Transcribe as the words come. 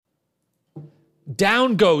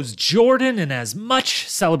Down goes Jordan, and as much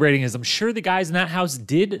celebrating as I'm sure the guys in that house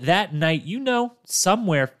did that night,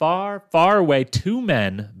 somewhere far, far away, two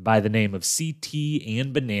men by the name of CT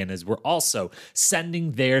and Bananas were also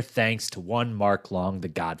sending their thanks to one Mark Long, the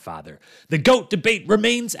Godfather. The GOAT debate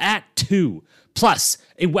remains at 2. Plus,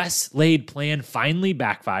 a Wes laid plan finally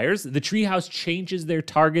backfires. The Treehouse changes their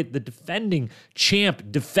target. The defending champ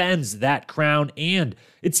defends that crown. And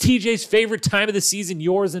it's TJ's favorite time of the season,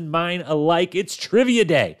 yours and mine alike. It's Trivia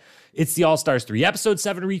Day. It's the All-Stars 3 Episode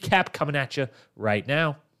 7 recap coming at you right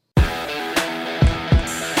now.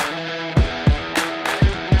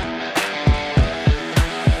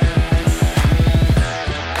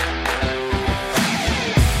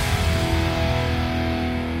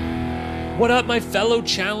 What up, my fellow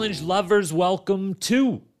challenge lovers? Welcome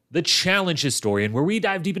to The Challenge Historian, where we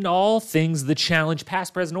dive deep into all things the challenge,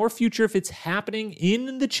 past, present, or future. If it's happening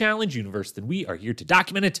in the challenge universe, then we are here to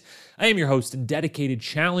document it. I am your host and dedicated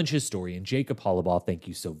challenge historian, Jacob Hollaball. Thank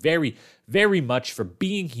you so very, very much for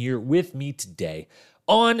being here with me today.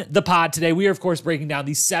 On the pod today, we are, of course, breaking down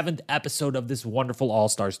the 7th episode of this wonderful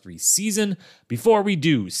All-Stars 3 season. Before we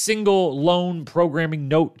do, single lone programming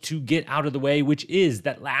note to get out of the way, which is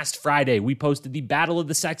that last Friday, we posted the Battle of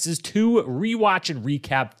the Sexes 2 rewatch and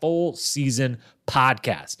recap full season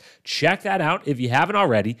podcast. Check that out if you haven't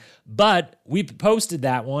already, but we posted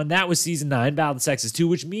that one. That was season 9, Battle of the Sexes 2,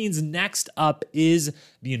 which means next up is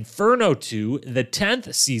the Inferno 2, the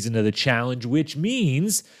 10th season of the challenge, which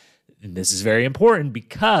means... and this is very important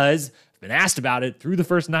because I've been asked about it through the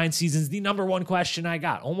first 9 seasons. The number one question I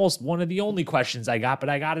got, almost one of the only questions I got, but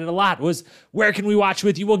I got it a lot, was where can we watch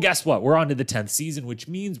with you? Well, guess what? We're on to the 10th season, which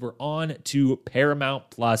means we're on to Paramount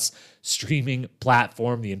Plus streaming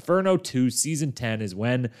platform. The Inferno 2 season 10 is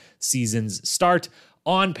when seasons start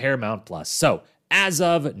on Paramount Plus. So as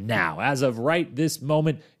of now, as of right this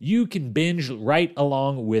moment, you can binge right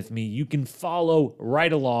along with me. You can follow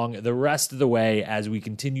right along the rest of the way as we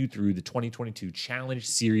continue through the 2022 Challenge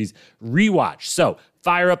Series rewatch. So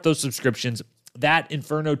fire up those subscriptions. That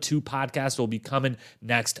Inferno 2 podcast will be coming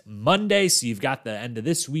next Monday. So you've got the end of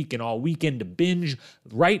this week and all weekend to binge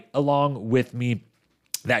right along with me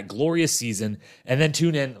that glorious season, and then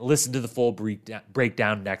tune in, listen to the full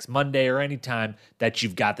breakdown next Monday or anytime that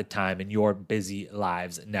you've got the time in your busy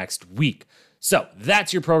lives next week. So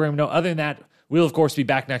that's your program. No, other than that, we'll of course be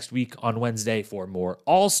back next week on Wednesday for more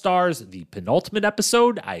All-Stars, the penultimate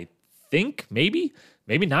episode, I think, maybe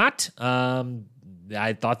not.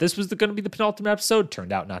 I thought this was going to be the penultimate episode.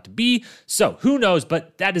 Turned out not to be. So who knows?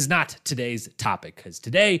 But that is not today's topic, because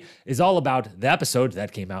today is all about the episode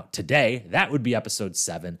that came out today. That would be episode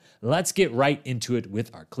 7. Let's get right into it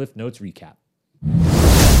with our Cliff Notes recap.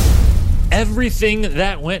 Everything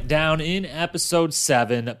that went down in episode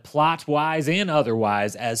 7, plot-wise and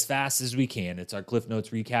otherwise, as fast as we can. It's our Cliff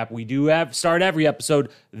Notes recap. We do start every episode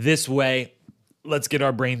this way. Let's get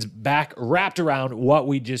our brains back wrapped around what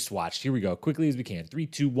we just watched. Here we go, quickly as we can. 3,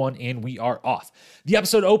 2, 1, and we are off. The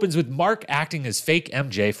episode opens with Mark acting as fake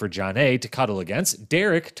MJ for Janae to cuddle against,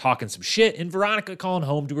 Derek talking some shit, and Veronica calling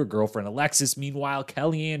home to her girlfriend Alexis. Meanwhile,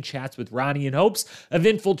 Kellyanne chats with Ronnie in hopes of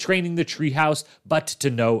infiltrating the treehouse, but to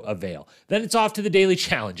no avail. Then it's off to the daily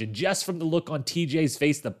challenge, and just from the look on TJ's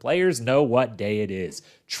face, the players know what day it is.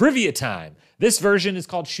 Trivia time. This version is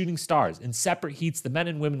called Shooting Stars. In separate heats, the men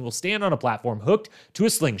and women will stand on a platform hooked to a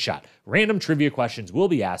slingshot. Random trivia questions will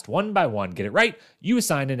be asked one by one. Get it right, you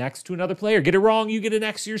assign an X to another player. Get it wrong, you get an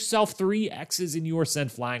X yourself. 3 X's and you are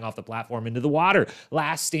sent flying off the platform into the water.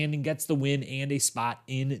 Last standing gets the win and a spot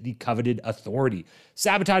in the coveted authority.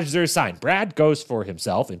 Sabotages are assigned. Brad goes for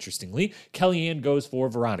himself, interestingly. Kellyanne goes for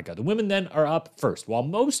Veronica. The women then are up first. While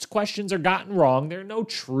most questions are gotten wrong, there are no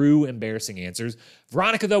true embarrassing answers.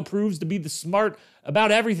 Veronica, though, proves to be the smart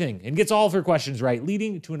about everything and gets all of her questions right,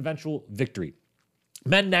 leading to an eventual victory.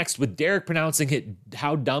 Men next, with Derek pronouncing it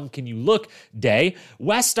How Dumb Can You Look Day.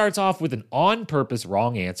 Wes starts off with an on-purpose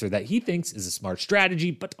wrong answer that he thinks is a smart strategy,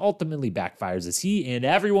 but ultimately backfires as he and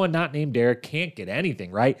everyone not named Derek can't get anything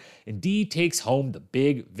right, and D takes home the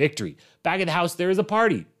big victory. Back at the house, there is a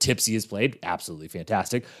party. Tipsy is played, absolutely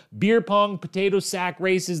fantastic. Beer pong, potato sack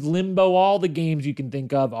races, limbo, all the games you can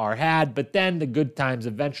think of are had, but then the good times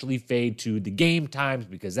eventually fade to the game times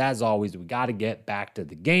because, as always, we got to get back to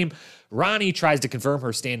the game. Ronnie tries to confirm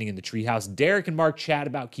her standing in the treehouse. Derek and Mark chat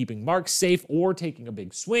about keeping Mark safe or taking a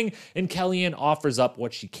big swing, and Kellyanne offers up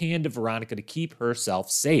what she can to Veronica to keep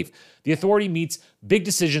herself safe. The authority meets, big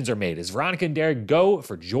decisions are made as Veronica and Derek go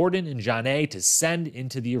for Jordan and Janae to send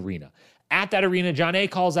into the arena. At that arena, Jonna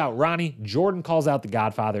calls out Ronnie, Jordan calls out the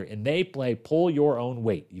Godfather, and they play pull your own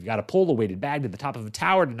weight. You've got to pull the weighted bag to the top of a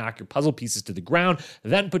tower to knock your puzzle pieces to the ground,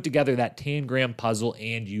 then put together that tangram puzzle,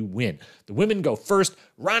 and you win. The women go first.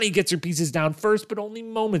 Ronnie gets her pieces down first, but only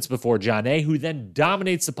moments before Jonna, who then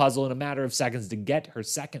dominates the puzzle in a matter of seconds to get her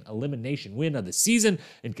second elimination win of the season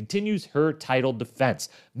and continues her title defense.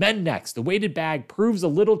 Men next. The weighted bag proves a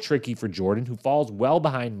little tricky for Jordan, who falls well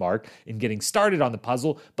behind Mark in getting started on the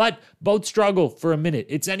puzzle, but both struggle for a minute.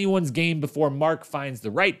 It's anyone's game before Mark finds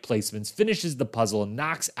the right placements, finishes the puzzle, and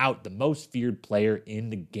knocks out the most feared player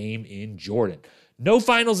in the game in Jordan. No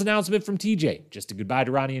finals announcement from TJ, just a goodbye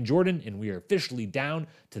to Ronnie and Jordan, and we are officially down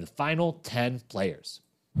to the final 10 players.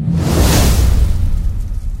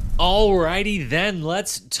 Alrighty then,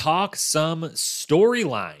 let's talk some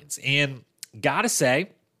storylines. And gotta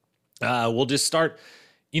say, we'll just start,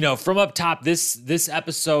 from up top. This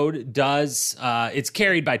episode does, it's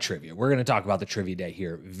carried by trivia. We're going to talk about the trivia day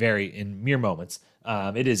here in mere moments.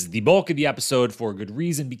 It is the bulk of the episode for a good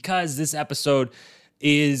reason, because this episode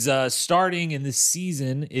is starting, and this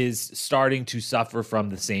season is starting to suffer from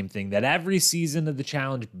the same thing that every season of the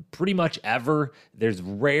challenge pretty much ever. There's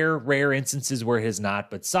rare instances where it has not,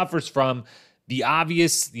 but suffers from the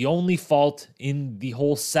only fault in the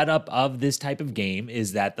whole setup of this type of game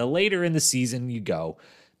is that the later in the season you go,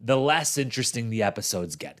 the less interesting the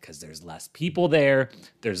episodes get, because there's less people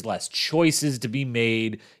there's less choices to be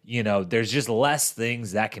made, there's just less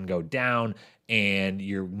things that can go down. And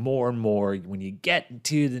you're more and more, when you get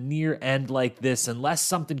to the near end like this, unless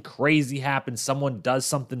something crazy happens, someone does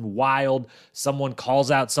something wild, someone calls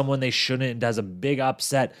out someone they shouldn't and does a big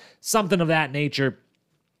upset, something of that nature,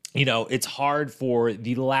 it's hard for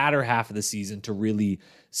the latter half of the season to really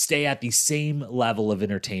stay at the same level of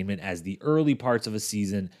entertainment as the early parts of a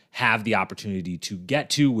season have the opportunity to get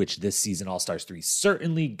to, which this season All-Stars 3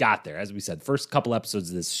 certainly got there. As we said, first couple episodes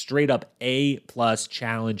of this straight up A+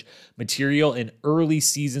 challenge material in early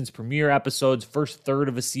seasons, premiere episodes, first third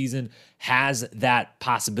of a season has that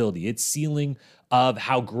possibility. Its ceiling of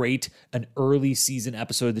how great an early season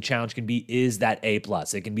episode of the challenge can be is that A+.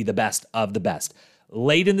 It can be the best of the best.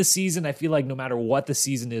 Late in the season, I feel like no matter what the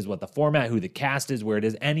season is, what the format, who the cast is, where it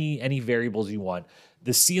is, any variables you want,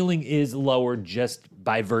 the ceiling is lower just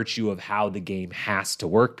by virtue of how the game has to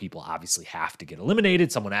work. People obviously have to get eliminated.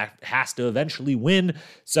 Someone has to eventually win.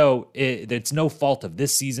 So it's no fault of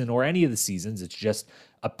this season or any of the seasons. It's just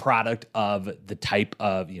a product of the type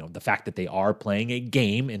of, the fact that they are playing a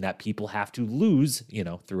game and that people have to lose,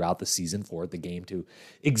 throughout the season for the game to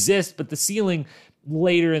exist. But the ceiling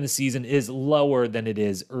later in the season is lower than it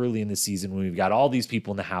is early in the season, when we've got all these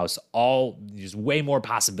people in the house, there's way more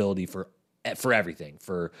possibility for everything,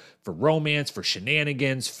 for romance, for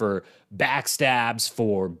shenanigans, for backstabs,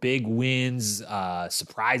 for big wins,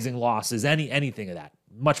 surprising losses, anything of that.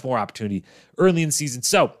 Much more opportunity early in the season.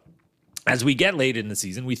 So as we get late in the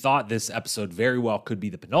season, we thought this episode very well could be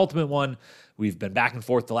the penultimate one. We've been back and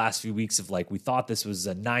forth the last few weeks of we thought this was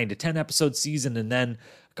a 9 to 10 episode season. And then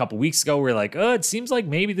a couple weeks ago, we were like, it seems like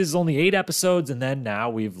maybe this is only 8 episodes. And then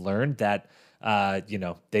now we've learned that,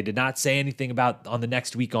 they did not say anything about on the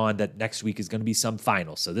next week that next week is going to be some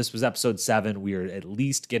final. So this was episode 7. We are at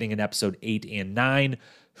least getting an episode 8 and 9.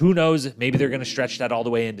 Who knows? Maybe they're going to stretch that all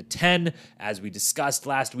the way into 10, as we discussed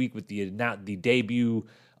last week with the debut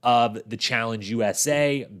of the Challenge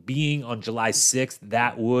USA being on July 6th.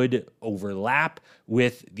 That would overlap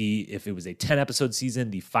with if it was a 10-episode season,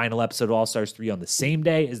 the final episode of All-Stars 3 on the same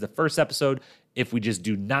day as the first episode. If we just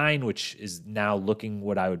do 9, which is now looking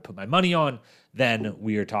what I would put my money on, then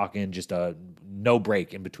we are talking just a no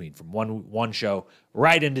break in between from one show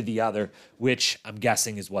right into the other, which I'm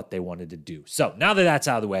guessing is what they wanted to do. So now that that's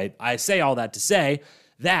out of the way, I say all that to say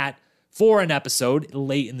that for an episode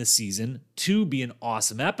late in the season to be an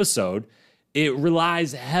awesome episode, it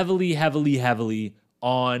relies heavily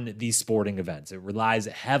on these sporting events. It relies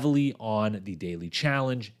heavily on the daily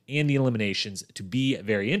challenge and the eliminations to be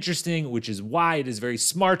very interesting, which is why it is very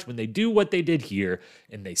smart when they do what they did here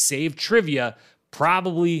and they save trivia.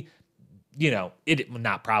 Probably,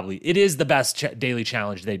 it is the best daily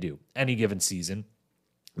challenge they do any given season.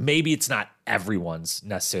 Maybe it's not everyone's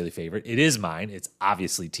necessarily favorite. It is mine. It's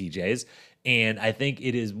obviously TJ's. And I think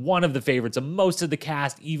it is one of the favorites of most of the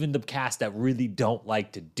cast. Even the cast that really don't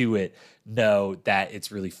like to do it know that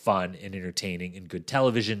it's really fun and entertaining and good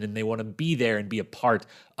television, and they want to be there and be a part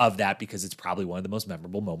of that because it's probably one of the most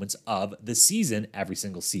memorable moments of the season, every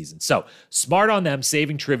single season. So smart on them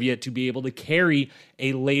saving trivia to be able to carry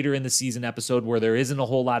a later in the season episode where there isn't a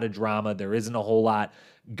whole lot of drama, there isn't a whole lot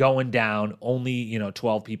going down, only,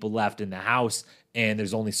 12 people left in the house, and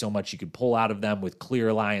there's only so much you could pull out of them with clear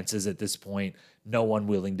alliances at this point. No one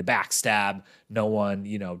willing to backstab, no one,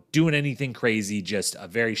 doing anything crazy, just a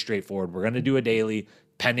very straightforward, we're going to do a daily,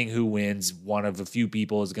 pending who wins. One of a few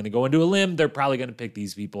people is going to go into a limb. They're probably going to pick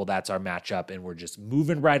these people. That's our matchup, and we're just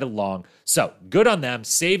moving right along. So good on them,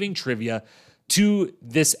 saving trivia to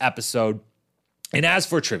this episode. And as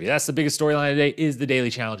for trivia, that's the biggest storyline today, is the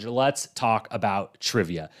Daily Challenge. Let's talk about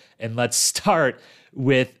trivia. And let's start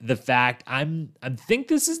with the fact I think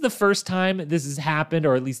this is the first time this has happened,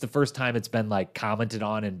 or at least the first time it's been like commented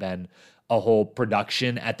on and been a whole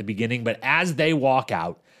production at the beginning. But as they walk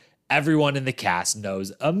out, everyone in the cast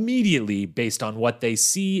knows immediately, based on what they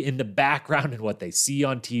see in the background and what they see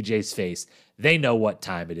on TJ's face, they know what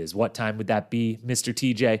time it is. What time would that be, Mr.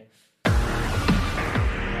 TJ?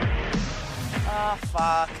 Oh,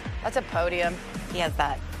 fuck. That's a podium. He has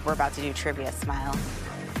that "we're about to do trivia" smile.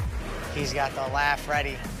 He's got the laugh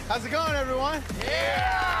ready. How's it going, everyone?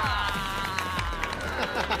 Yeah!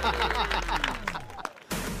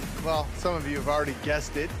 Well, some of you have already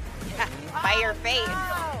guessed it. Yeah, by your face.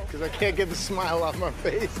 Because I can't get the smile off my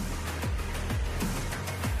face.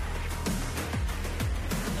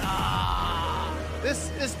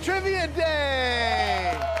 This is Trivia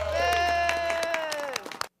Day!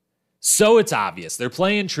 So it's obvious. They're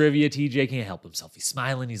playing trivia. TJ can't help himself. He's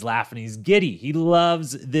smiling, he's laughing, he's giddy. He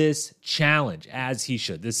loves this challenge, as he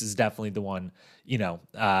should. This is definitely the one,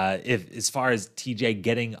 if as far as TJ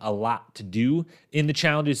getting a lot to do in the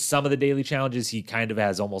challenges, some of the daily challenges, he kind of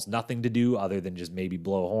has almost nothing to do other than just maybe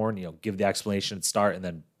blow a horn, give the explanation at the start and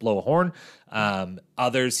then blow a horn.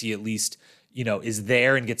 Others, he at least is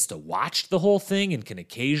there and gets to watch the whole thing and can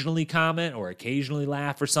occasionally comment or occasionally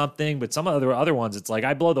laugh or something. But some of the other ones, it's like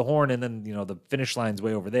I blow the horn and then, the finish line's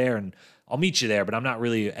way over there and I'll meet you there, but I'm not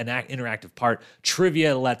really an interactive part.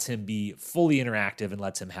 Trivia lets him be fully interactive and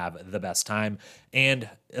lets him have the best time. And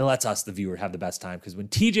it lets us, the viewer, have the best time, because when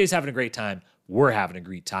TJ's having a great time, we're having a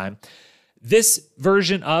great time. This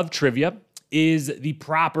version of trivia is the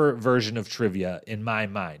proper version of trivia in my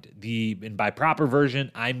mind. And by proper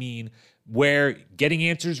version, I mean where getting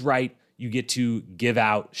answers right, you get to give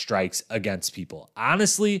out strikes against people.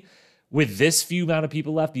 Honestly, with this few amount of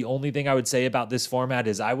people left, the only thing I would say about this format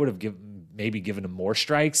is I would have given them more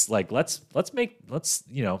strikes. Like let's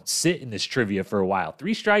sit in this trivia for a while.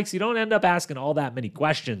 3 strikes, you don't end up asking all that many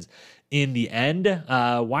questions in the end.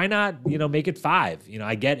 Why not, make it 5?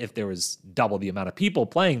 I get if there was double the amount of people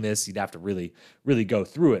playing this, you'd have to really, really go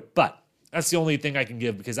through it. But that's the only thing I can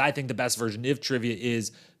give, because I think the best version of trivia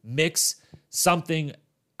is mix something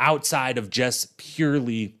outside of just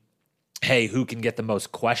purely, hey, who can get the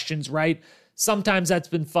most questions right? Sometimes that's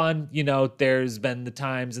been fun. There's been the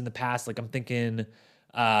times in the past, like I'm thinking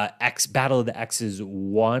Battle of the X's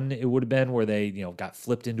 1, it would have been, where they, got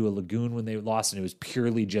flipped into a lagoon when they lost, and it was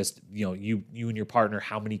purely just, you and your partner,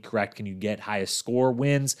 how many correct can you get? Highest score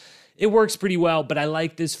wins. It works pretty well, but I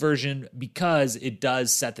like this version because it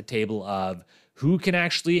does set the table of who can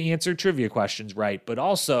actually answer trivia questions right, but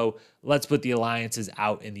also let's put the alliances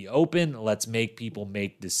out in the open. Let's make people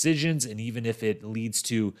make decisions. And even if it leads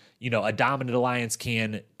to, a dominant alliance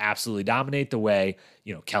can absolutely dominate the way,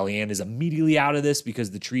 Kellyanne is immediately out of this because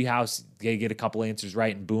the treehouse, they get a couple answers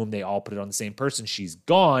right and boom, they all put it on the same person. She's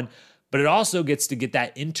gone. But it also gets to get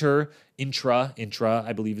that intra,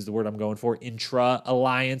 I believe is the word I'm going for, intra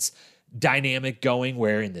alliance dynamic going,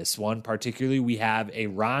 where in this one particularly, we have a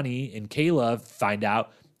Ronnie and Kayla find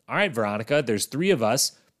out, all right, Veronica, there's 3 of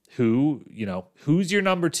us. Who's your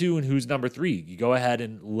number 2 and who's number 3? You go ahead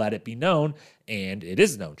and let it be known, and it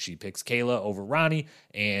is known. She picks Kayla over Ronnie,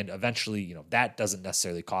 and eventually, that doesn't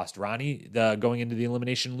necessarily cost Ronnie going into the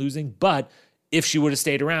elimination losing, but if she would have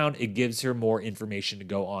stayed around, it gives her more information to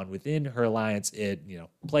go on within her alliance. It,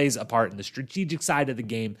 plays a part in the strategic side of the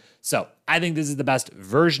game. So I think this is the best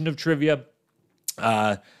version of trivia.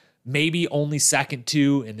 Maybe only second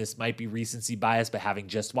to, and this might be recency bias, but having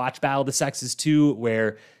just watched Battle of the Sexes 2,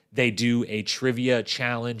 where they do a trivia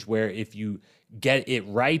challenge where if you get it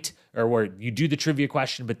right, or where you do the trivia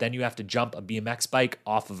question, but then you have to jump a BMX bike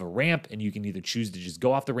off of a ramp, and you can either choose to just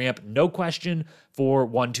go off the ramp, no question, for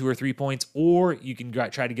 1, 2, or 3 points, or you can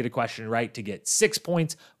try to get a question right to get 6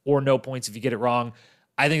 points, or no points if you get it wrong.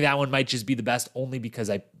 I think that one might just be the best, only because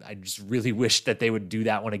I just really wish that they would do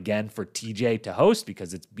that one again for TJ to host,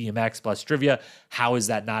 because it's BMX plus trivia. How is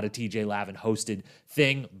that not a TJ Lavin hosted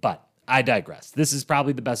thing? But I digress. This is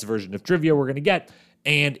probably the best version of trivia we're going to get,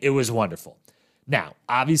 and it was wonderful. Now,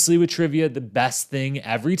 obviously with trivia, the best thing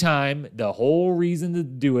every time, the whole reason to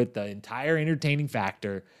do it, the entire entertaining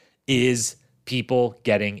factor is people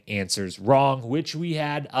getting answers wrong, which we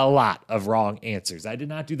had a lot of wrong answers. I did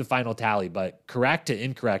not do the final tally, but correct to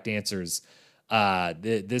incorrect answers,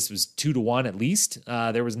 this was 2-1 at least.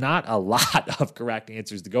 There was not a lot of correct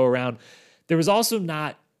answers to go around. There was also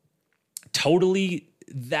not totally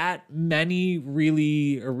that many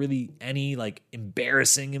really any like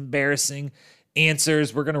embarrassing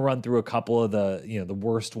answers. We're going to run through a couple of the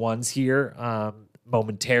worst ones here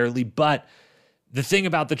momentarily, but the thing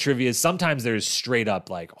about the trivia is sometimes there's straight up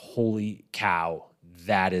like, holy cow,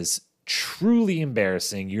 that is truly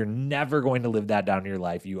embarrassing. You're never going to live that down in your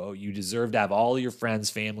life. You deserve to have all your friends,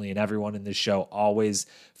 family, and everyone in this show always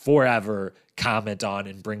forever comment on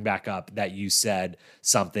and bring back up that you said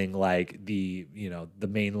something like the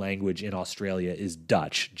main language in Australia is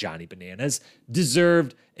Dutch. Johnny Bananas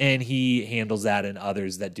deserved, and he handles that, and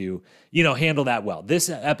others that do, handle that well. This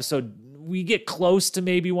episode, we get close to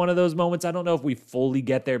maybe one of those moments. I don't know if we fully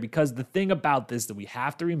get there, because the thing about this that we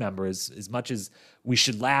have to remember is, as much as we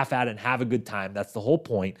should laugh at it and have a good time, that's the whole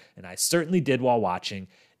point, and I certainly did while watching,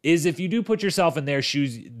 is if you do put yourself in their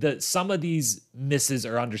shoes, some of these misses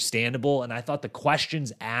are understandable, and I thought the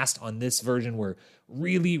questions asked on this version were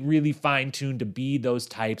really fine-tuned to be those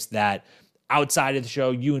types that outside of the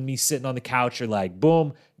show, you and me sitting on the couch are like,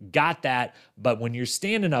 boom, got that. But when you're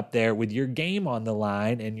standing up there with your game on the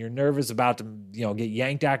line and you're nervous about to, get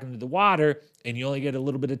yanked out into the water, and you only get a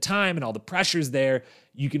little bit of time and all the pressure's there,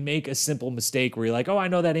 you can make a simple mistake where you're like, oh, I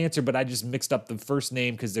know that answer, but I just mixed up the first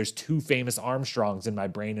name because there's 2 famous Armstrongs in my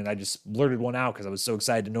brain, and I just blurted one out because I was so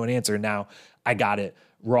excited to know an answer, and now I got it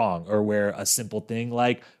wrong. Or where a simple thing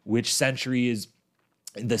like which century is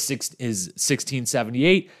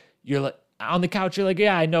 1678, you're like, on the couch, you're like,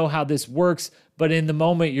 yeah, I know how this works. But in the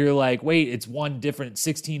moment, you're like, wait, it's one different.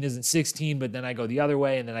 16 isn't 16, but then I go the other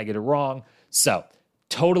way and then I get it wrong. So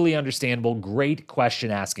totally understandable. Great question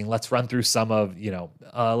asking. Let's run through some of,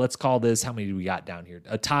 let's call this, how many do we got down here?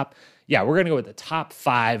 We're going to go with the top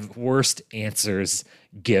 5 worst answers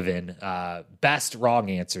given. Best wrong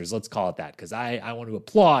answers. Let's call it that, because I want to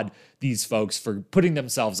applaud these folks for putting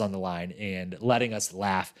themselves on the line and letting us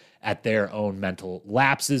laugh at their own mental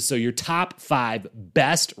lapses. So your top 5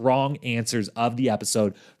 best wrong answers of the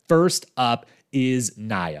episode. First up is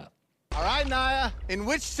Naya. All right, Naya. In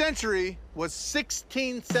which century was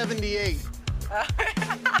 1678?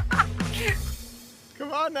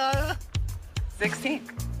 Come on, Naya. 16.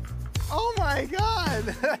 Oh, my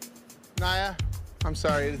God. Naya, I'm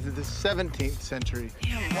sorry. It's the 17th century.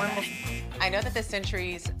 I know that the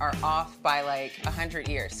centuries are off by like 100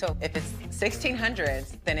 years. So if it's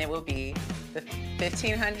 1600s, then it will be the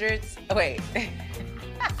 1500s. Oh, wait.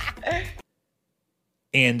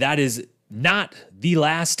 And that is not the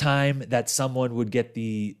last time that someone would get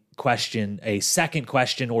the question, a second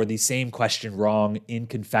question or the same question wrong in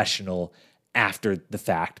confessional after the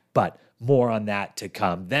fact, but more on that to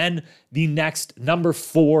come. Then the next number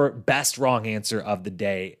 4 best wrong answer of the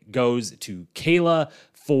day goes to Kayla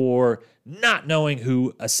for not knowing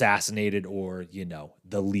who assassinated or,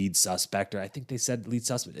 the lead suspect, or I think they said lead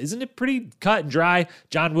suspect. Isn't it pretty cut and dry?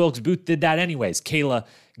 John Wilkes Booth did that anyways. Kayla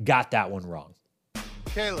got that one wrong.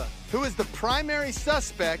 Kayla, who is the primary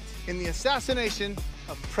suspect in the assassination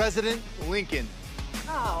of President Lincoln?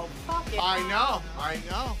 Oh, fuck it. I know. I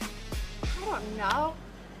don't know.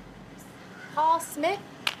 Paul Smith?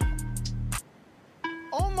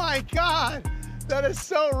 Oh my God, that is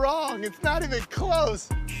so wrong. It's not even close.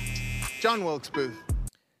 John Wilkes Booth.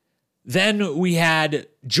 Then we had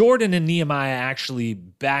Jordan and Nehemiah actually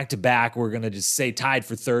back to back. We're going to just say tied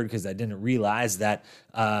for third because I didn't realize that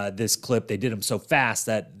this clip, they did them so fast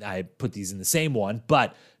that I put these in the same one.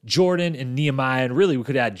 But Jordan and Nehemiah, and really we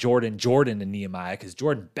could add Jordan and Nehemiah, because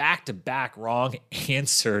Jordan back to back wrong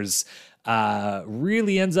answers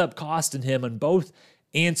really ends up costing him on both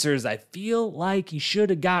answers. I feel like he should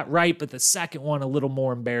have got right, but the second one a little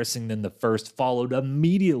more embarrassing than the first, followed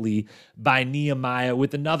immediately by Nehemiah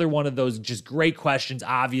with another one of those just great questions.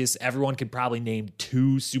 Obvious. Everyone could probably name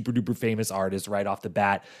 2 super duper famous artists right off the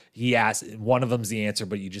bat. He asked, one of them's the answer,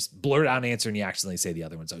 but you just blurt out an answer and you accidentally say the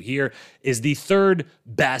other one. So here is the third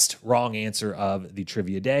best wrong answer of the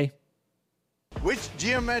trivia day. Which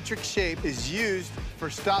geometric shape is used for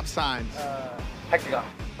stop signs? Hexagon.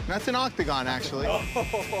 That's an octagon, actually.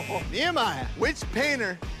 Oh. Nehemiah, which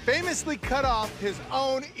painter famously cut off his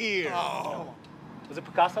own ear? Oh. Was it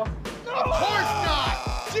Picasso? Of course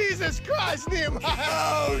not! Jesus Christ, Nehemiah!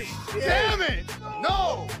 Oh, shit! Damn it!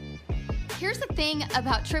 No! Here's the thing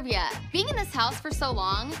about trivia. Being in this house for so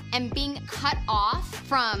long and being cut off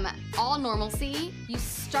from all normalcy, you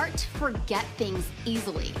start to forget things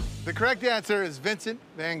easily. The correct answer is Vincent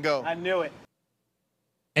van Gogh. I knew it.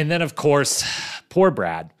 And then, of course, poor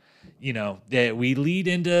Brad. You know, that we lead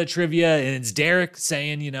into trivia and it's Derek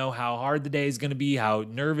saying, you know, how hard the day is going to be, how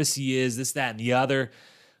nervous he is, this, that, and the other.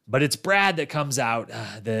 But it's Brad that comes out.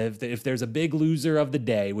 If there's a big loser of the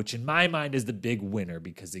day, which in my mind is the big winner,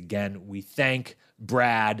 because again, we thank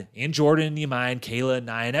Brad and Jordan and Nehemiah and Kayla and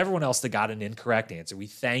I and everyone else that got an incorrect answer. We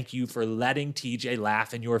thank you for letting TJ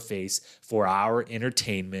laugh in your face for our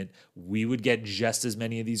entertainment. We would get just as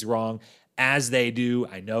many of these wrong as they do.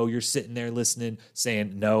 I know you're sitting there listening,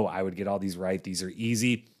 saying, no, I would get all these right. These are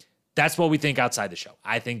easy. That's what we think outside the show.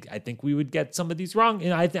 I think we would get some of these wrong.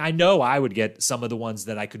 And I know I would get some of the ones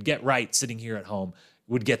that I could get right sitting here at home,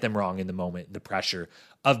 would get them wrong in the moment, the pressure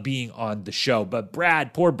of being on the show. But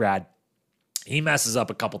Brad, poor Brad, he messes up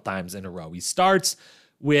a couple times in a row. He starts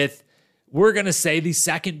with, we're going to say the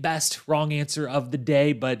second best wrong answer of the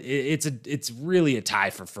day, but it's really a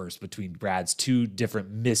tie for first between Brad's two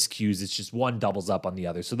different miscues. It's just one doubles up on the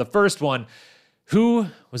other. So the first one, who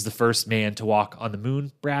was the first man to walk on the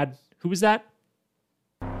moon? Brad, who was that?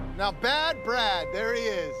 Now, Bad Brad, there he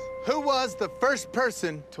is. Who was the first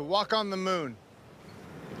person to walk on the moon?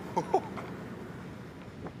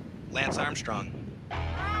 Lance Armstrong.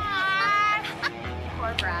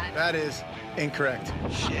 Poor Brad. That is incorrect.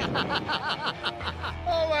 Shit.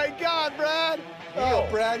 Oh my God, Brad! Oh,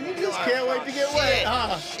 Brad, you just can't wait to get wet,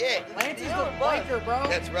 huh? Shit. Lance is the biker, bro.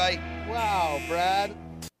 That's right. Wow, Brad.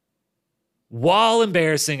 While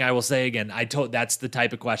embarrassing, I will say again, that's the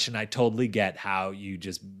type of question I totally get, how you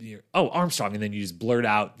just, Armstrong, and then you just blurt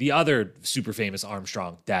out the other super famous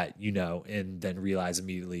Armstrong that you know, and then realize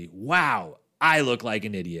immediately, wow, I look like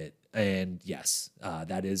an idiot. And yes,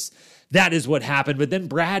 that is what happened. But then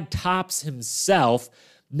Brad tops himself.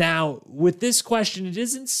 Now, with this question, it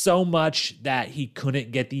isn't so much that he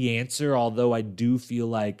couldn't get the answer, although I do feel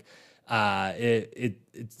like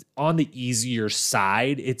it's on the easier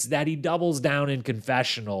side. It's that he doubles down in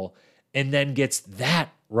confessional and then gets that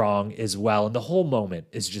wrong as well. And the whole moment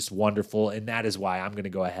is just wonderful. And that is why I'm going to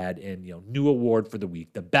go ahead and, new award for the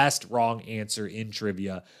week. The best wrong answer in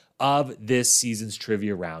trivia of this season's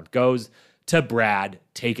trivia round goes to Brad.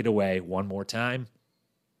 Take it away one more time.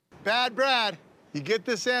 Bad Brad, you get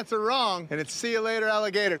this answer wrong, and it's see you later,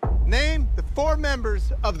 alligator. Name the 4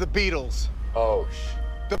 members of the Beatles. Oh,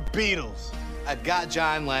 The Beatles. I've got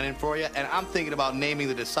John Lennon for you, and I'm thinking about naming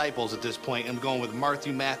the disciples at this point. I'm going with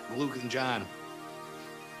Matthew, Matt, Luke, and John.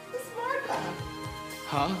 Who's Martha?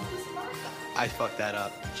 Huh? Who's Martha? I fucked that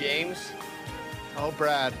up. James. Oh,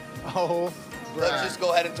 Brad. Oh, Brad. Let's just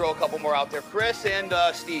go ahead and throw a couple more out there. Chris and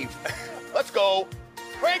Steve. Let's go.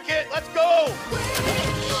 Crank it. Let's go.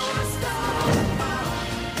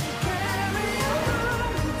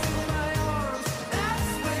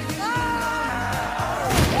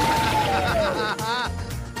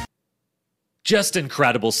 Just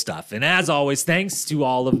incredible stuff. And as always, thanks to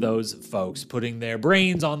all of those folks putting their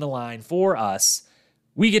brains on the line for us.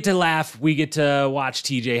 We get to laugh. We get to watch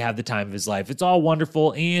TJ have the time of his life. It's all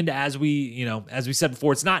wonderful. And as we said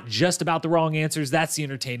before, it's not just about the wrong answers. That's the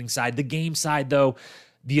entertaining side. The game side, though,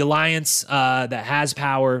 the alliance that has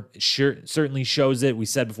power certainly shows it. We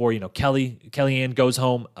said before, Kellyanne goes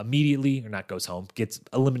home immediately, or not goes home, gets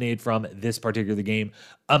eliminated from this particular game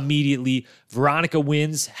immediately. Veronica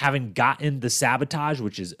wins, having gotten the sabotage,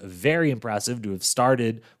 which is very impressive to have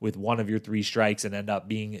started with one of your 3 strikes and end up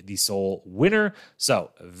being the sole winner.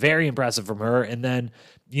 So very impressive from her. And then,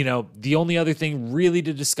 the only other thing really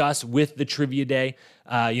to discuss with the trivia day,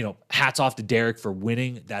 hats off to Derek for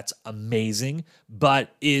winning. That's amazing.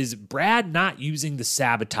 But is Brad not using the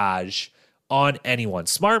sabotage on anyone?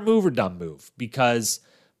 Smart move or dumb move? Because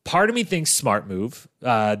part of me thinks smart move.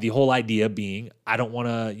 The whole idea being, I don't want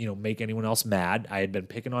to, make anyone else mad. I had been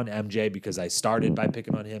picking on MJ because I started by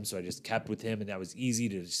picking on him. So I just kept with him, and that was easy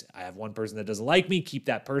to I have one person that doesn't like me, keep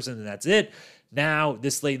that person, and that's it. Now,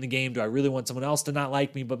 this late in the game, do I really want someone else to not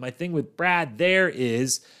like me? But my thing with Brad there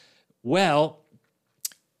is, well,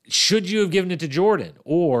 should you have given it to Jordan?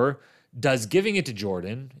 Or does giving it to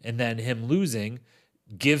Jordan and then him losing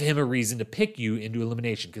give him a reason to pick you into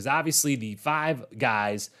elimination? Because obviously the 5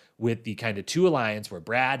 guys with the kind of 2 alliance where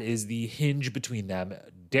Brad is the hinge between them,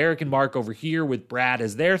 Derek and Mark over here with Brad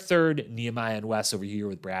as their 3rd, Nehemiah and Wes over here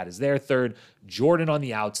with Brad as their 3rd, Jordan on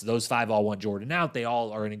the outs. Those 5 all want Jordan out. They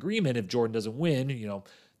all are in agreement if Jordan doesn't win,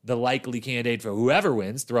 the likely candidate for whoever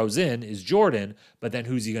wins, throws in, is Jordan. But then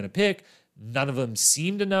who's he going to pick? None of them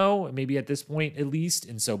seem to know, maybe at this point at least.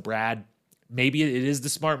 And so Brad, maybe it is the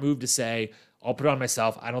smart move to say, I'll put it on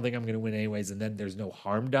myself. I don't think I'm going to win anyways. And then there's no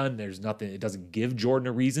harm done. There's nothing. It doesn't give Jordan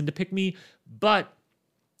a reason to pick me. But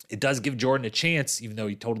it does give Jordan a chance, even though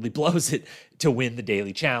he totally blows it, to win the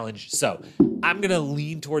daily challenge. So I'm going to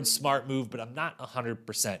lean towards smart move, but I'm not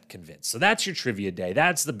 100% convinced. So that's your trivia day.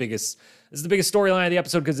 This is the biggest storyline of the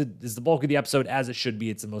episode because it is the bulk of the episode, as it should be.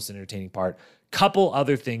 It's the most entertaining part. Couple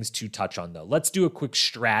other things to touch on, though. Let's do a quick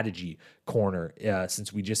strategy corner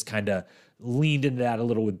since we just kind of leaned into that a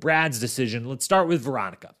little with Brad's decision. Let's start with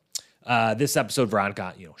Veronica. This episode,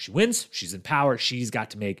 Veronica, she wins. She's in power. She's got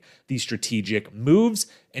to make these strategic moves,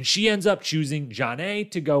 and she ends up choosing Janae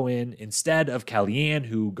to go in instead of Kellyanne,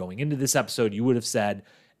 who going into this episode, you would have said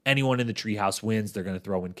anyone in the treehouse wins. They're going to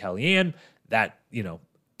throw in Kellyanne. That,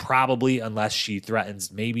 probably unless she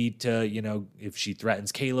threatens maybe to, if she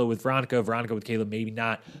threatens Kayla with Veronica with Kayla, maybe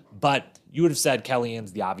not. But you would have said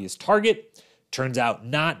Kellyanne's the obvious target. Turns out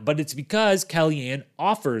not, but it's because Kellyanne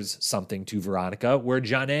offers something to Veronica where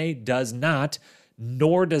Janae does not,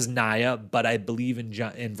 nor does Naya. But I believe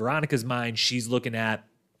in Veronica's mind, she's looking at,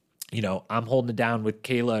 I'm holding it down with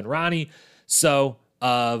Kayla and Ronnie. So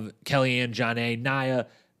of Kellyanne, Janae, Naya,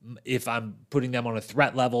 if I'm putting them on a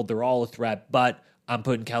threat level, they're all a threat, but I'm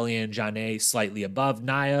putting Kellyanne and Janae slightly above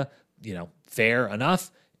Naya, fair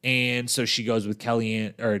enough. And so she goes with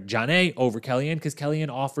Kellyanne or Janae over Kellyanne because Kellyanne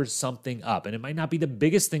offers something up. And it might not be the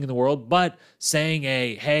biggest thing in the world, but saying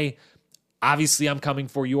hey, obviously I'm coming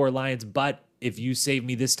for your alliance, but if you save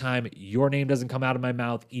me this time, your name doesn't come out of my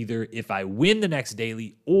mouth either if I win the next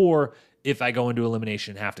daily or if I go into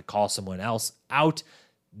elimination and have to call someone else out.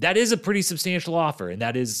 That is a pretty substantial offer. And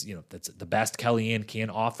that is, that's the best Kellyanne can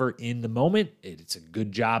offer in the moment. It's a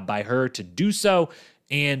good job by her to do so.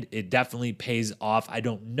 And it definitely pays off. I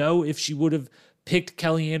don't know if she would have picked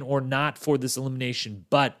Kellyanne or not for this elimination,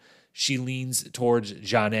 but she leans towards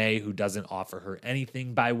Janae, who doesn't offer her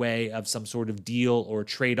anything by way of some sort of deal or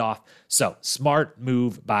trade-off. So smart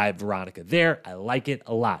move by Veronica there. I like it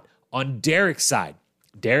a lot. On Derek's side,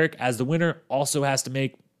 Derek, as the winner, also has to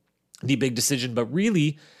make the big decision, but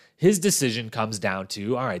really his decision comes down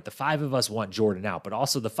to, all right, the five of us want Jordan out, but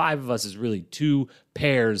also the five of us is really two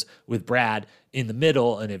pairs with Brad in the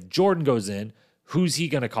middle. And if Jordan goes in, who's he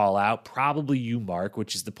going to call out? Probably you, Mark,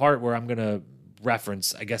 which is the part where I'm going to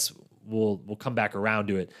reference. I guess we'll come back around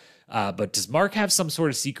to it. But does Mark have some sort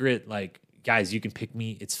of secret, like, guys, you can pick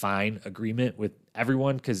me, it's fine, agreement with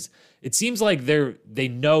everyone? Because it seems like they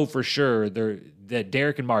know for sure that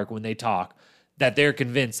Derek and Mark, when they talk, that they're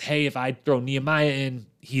convinced, hey, if I throw Nehemiah in,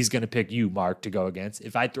 he's going to pick you, Mark, to go against.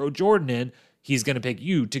 If I throw Jordan in, he's going to pick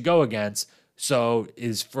you to go against. So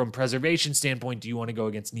is from preservation standpoint, do you want to go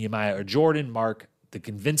against Nehemiah or Jordan? Mark, that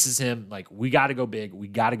convinces him, like, we got to go big. We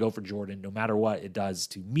got to go for Jordan, no matter what it does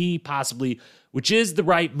to me, possibly, which is the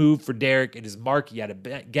right move for Derek. It is Mark yet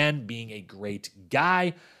again being a great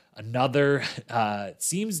guy. Another,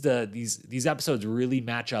 seems these episodes really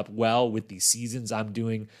match up well with the seasons I'm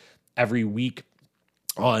doing every week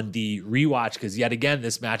on the rewatch, because yet again,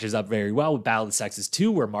 this matches up very well with Battle of the Sexes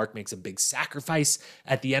 2, where Mark makes a big sacrifice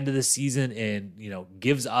at the end of the season and,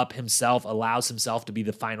 gives up himself, allows himself to be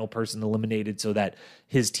the final person eliminated so that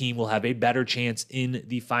his team will have a better chance in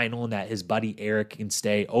the final and that his buddy Eric can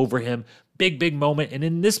stay over him. Big moment. And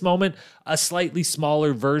in this moment, a slightly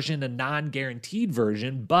smaller version, a non-guaranteed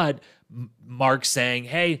version, but Mark saying,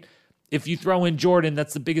 hey, if you throw in Jordan,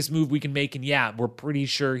 that's the biggest move we can make. And yeah, we're pretty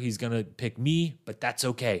sure he's going to pick me, but that's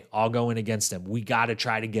okay. I'll go in against him. We got to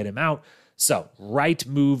try to get him out. So right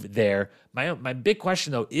move there. My big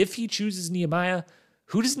question, though, if he chooses Nehemiah,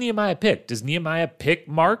 who does Nehemiah pick? Does Nehemiah pick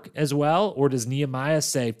Mark as well? Or does Nehemiah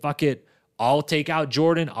say, fuck it, I'll take out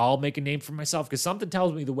Jordan, I'll make a name for myself? Because something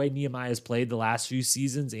tells me the way Nehemiah's played the last few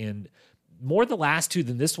seasons, and more the last two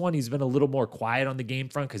than this one, he's been a little more quiet on the game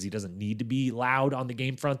front because he doesn't need to be loud on the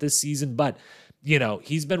game front this season. But,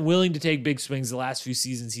 he's been willing to take big swings the last few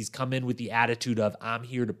seasons. He's come in with the attitude of, I'm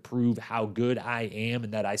here to prove how good I am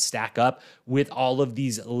and that I stack up with all of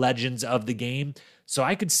these legends of the game. So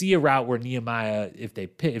I could see a route where Nehemiah, if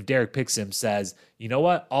Derek picks him, says, you know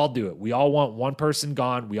what, I'll do it. We all want one person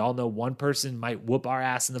gone. We all know one person might whoop our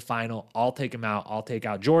ass in the final. I'll take him out. I'll take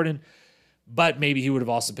out Jordan. But maybe he would have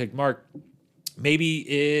also picked Mark. Maybe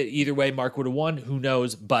either way, Mark would have won. Who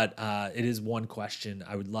knows? But it is one question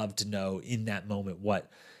I would love to know in that moment, what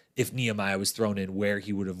if Nehemiah was thrown in, where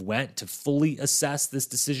he would have went to fully assess this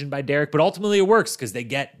decision by Derek. But ultimately it works because they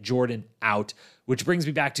get Jordan out, which brings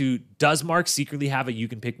me back to, does Mark secretly have a you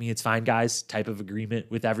can pick me, it's fine, guys type of agreement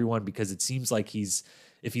with everyone? Because it seems like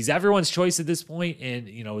if he's everyone's choice at this point, and,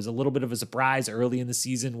 it was a little bit of a surprise early in the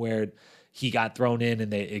season where he got thrown in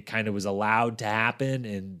and it kind of was allowed to happen.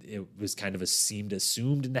 And it was kind of seemed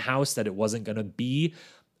assumed in the house that it wasn't going to be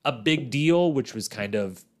a big deal, which was kind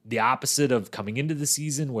of the opposite of coming into the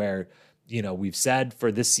season where, we've said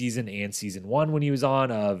for this season and season 1 when he was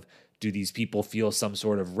on, of do these people feel some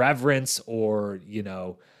sort of reverence or,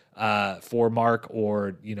 for Mark,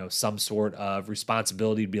 or, some sort of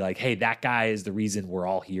responsibility to be like, hey, that guy is the reason we're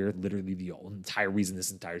all here. Literally the entire reason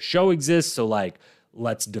this entire show exists. So like,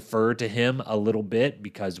 let's defer to him a little bit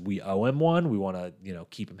because we owe him one. We want to,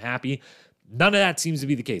 keep him happy. None of that seems to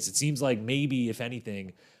be the case. It seems like maybe, if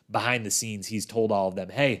anything, behind the scenes, he's told all of them,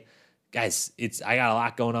 hey, guys, I got a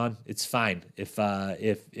lot going on. It's fine.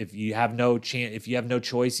 If you have no chance, if you have no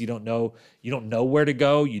choice, you don't know where to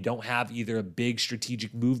go. You don't have either a big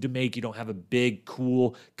strategic move to make. You don't have a big,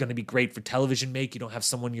 cool, going to be great for television make. You don't have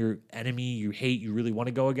someone your enemy, you hate, you really want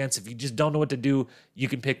to go against. If you just don't know what to do, you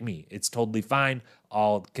can pick me. It's totally fine.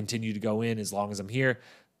 I'll continue to go in as long as I'm here.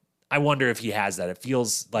 I wonder if he has that. It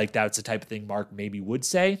feels like that's the type of thing Mark maybe would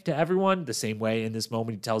say to everyone, the same way in this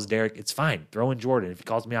moment he tells Derek, it's fine, throw in Jordan. If he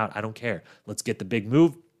calls me out, I don't care. Let's get the big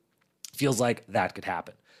move. Feels like that could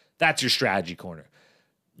happen. That's your strategy corner.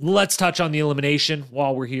 Let's touch on the elimination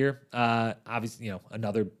while we're here. Obviously,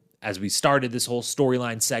 another, as we started this whole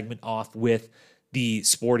storyline segment off with, the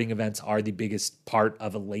sporting events are the biggest part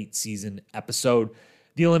of a late season episode.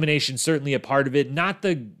 The elimination, certainly a part of it. Not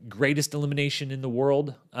the greatest elimination in the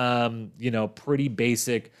world. Pretty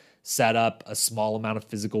basic setup, a small amount of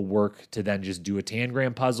physical work to then just do a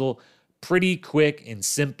Tangram puzzle. Pretty quick and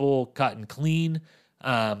simple, cut and clean,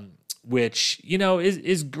 which,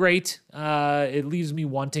 is great. It leaves me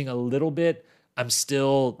wanting a little bit. I'm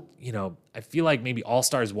still, I feel like maybe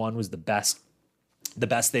All-Stars 1 was the best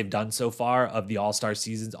they've done so far of the All-Star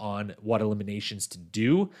seasons on what eliminations to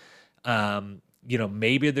do.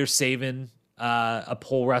 Maybe they're saving a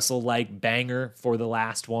pole wrestle like banger for the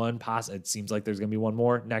last one. It seems like there's going to be one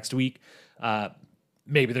more next week.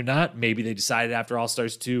 Maybe they're not. Maybe they decided after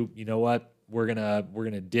All-Stars 2, you know what? We're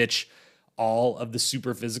gonna ditch all of the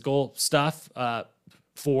super physical stuff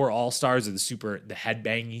for All-Stars, or the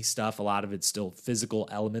headbangy stuff. A lot of it's still physical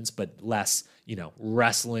elements, but less,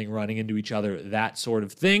 wrestling, running into each other, that sort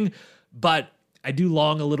of thing. But I do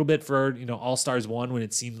long a little bit for, All-Stars 1 when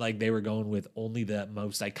it seemed like they were going with only the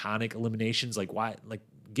most iconic eliminations. Like, why? Like,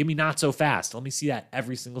 give me Not So Fast. Let me see that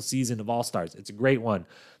every single season of All-Stars. It's a great one.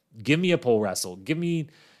 Give me a pole wrestle. Give me,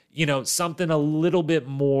 something a little bit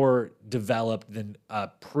more developed than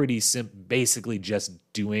pretty simple, basically just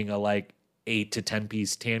doing a 8 to 10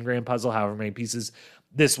 piece Tangram puzzle, however many pieces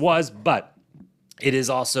this was. But it is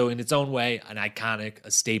also, in its own way, an iconic,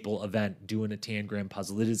 a staple event, doing a Tangram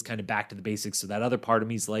puzzle. It is kind of back to the basics. So that other part of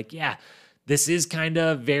me is like, yeah, this is kind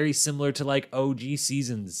of very similar to OG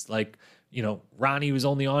seasons. Ronnie was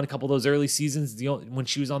only on a couple of those early seasons. When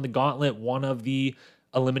she was on the Gauntlet, one of the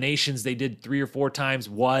eliminations they did 3 or 4 times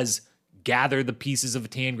was gather the pieces of a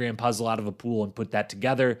Tangram puzzle out of a pool and put that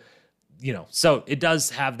together. So it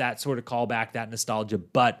does have that sort of callback, that nostalgia,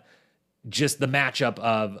 but just the matchup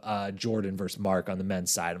of Jordan versus Mark on the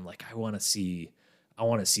men's side, I'm like, I want to see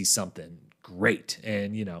something great.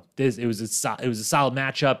 And it was a solid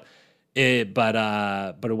matchup,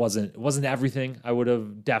 but it wasn't everything I would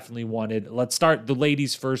have definitely wanted. Let's start the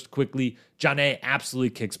ladies first quickly. Janae absolutely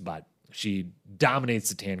kicks butt. She dominates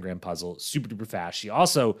the Tangram puzzle super duper fast. She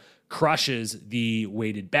also crushes the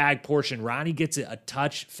weighted bag portion. Ronnie gets it a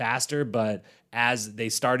touch faster, but as they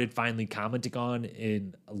started finally commenting on,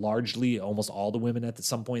 in largely almost all the women at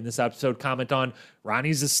some point in this episode comment on,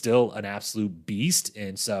 Ronnie's is still an absolute beast.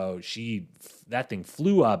 And so that thing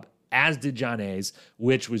flew up, as did Janae's,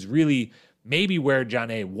 which was really maybe where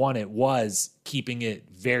Janae won it, was keeping it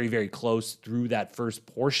very, very close through that first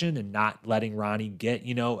portion and not letting Ronnie get,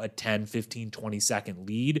 a 10, 15, 20-second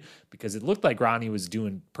lead, because it looked like Ronnie was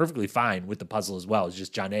doing perfectly fine with the puzzle as well. It's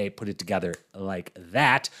just Janae put it together like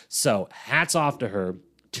that. So hats off to her.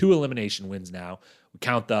 2 elimination wins now. We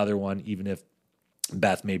count the other one, even if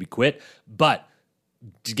Beth maybe quit. But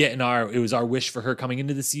to get it was our wish for her coming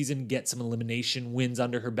into the season, get some elimination wins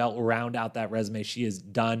under her belt, round out that resume. She has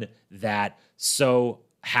done that. So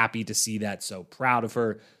happy to see that. So proud of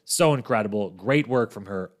her. So incredible. Great work from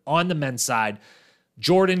her. On the men's side,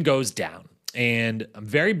 Jordan goes down, and I'm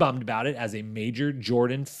very bummed about it as a major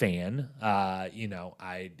Jordan fan.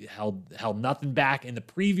 I held nothing back in the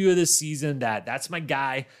preview of this season. That's my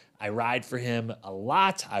guy. I ride for him a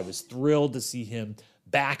lot. I was thrilled to see him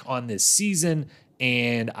back on this season.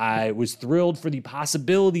 And I was thrilled for the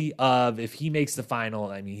possibility of, if he makes the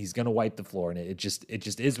final, I mean, he's going to wipe the floor. And it just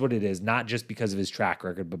is what it is, not just because of his track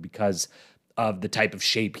record, but because of the type of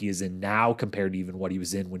shape he is in now compared to even what he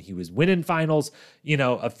was in when he was winning finals,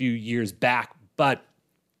 a few years back. But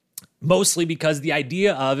mostly because the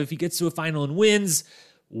idea of, if he gets to a final and wins,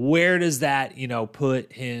 where does that,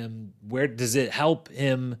 put him? Where does it help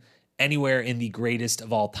him anywhere in the greatest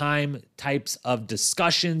of all time types of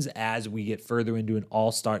discussions as we get further into an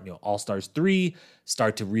all-star, All-Stars 3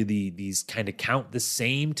 start to really, these kind of count the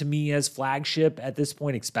same to me as flagship at this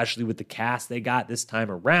point, especially with the cast they got this time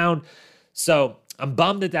around. So I'm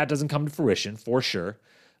bummed that doesn't come to fruition for sure.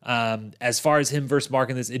 As far as him versus Mark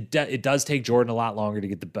in this, it does take Jordan a lot longer to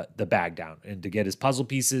get the bag down and to get his puzzle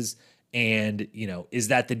pieces. And, is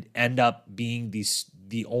that the end up being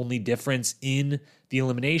the only difference in the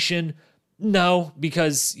elimination? No,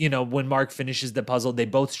 because, when Mark finishes the puzzle, they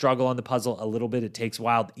both struggle on the puzzle a little bit. It takes a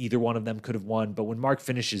while. Either one of them could have won. But when Mark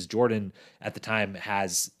finishes, Jordan at the time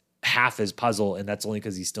has half his puzzle, and that's only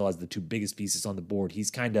because he still has the two biggest pieces on the board. He's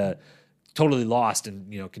kind of totally lost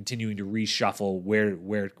and, continuing to reshuffle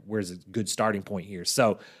where's a good starting point here.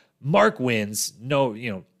 So Mark wins,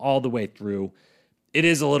 all the way through. It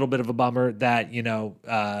is a little bit of a bummer that,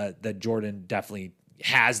 that Jordan definitely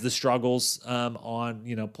has the struggles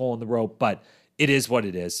on, pulling the rope, but it is what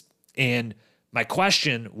it is. And my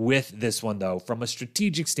question with this one, though, from a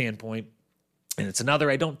strategic standpoint, and it's another,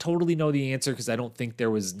 I don't totally know the answer because I don't think there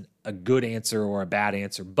was a good answer or a bad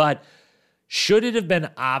answer, but should it have been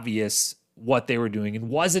obvious what they were doing, and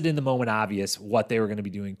was it in the moment obvious what they were going to be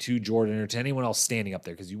doing to Jordan or to anyone else standing up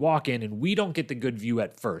there? Because you walk in and we don't get the good view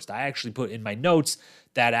at first. I actually put in my notes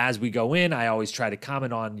that as we go in, I always try to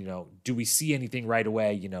comment on, do we see anything right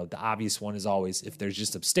away? The obvious one is always, if there's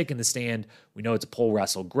just a stick in the stand, we know it's a pole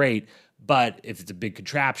wrestle, great. But if it's a big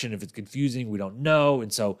contraption, if it's confusing, we don't know.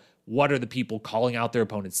 And so what are the people calling out their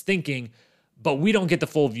opponents thinking? But we don't get the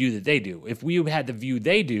full view that they do. If we had the view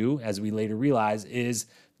they do, as we later realize, is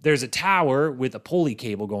there's a tower with a pulley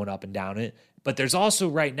cable going up and down it, but there's also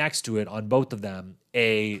right next to it on both of them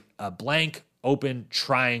a blank open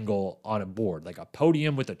triangle on a board, like a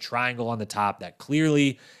podium with a triangle on the top that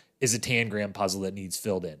clearly is a tangram puzzle that needs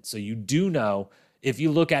filled in. So you do know, if you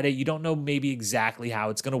look at it, you don't know maybe exactly how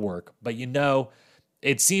it's going to work, but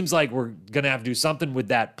it seems like we're going to have to do something with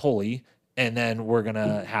that pulley, and then we're going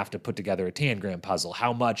to have to put together a tangram puzzle.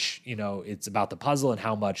 How much, it's about the puzzle and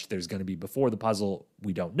how much there's going to be before the puzzle,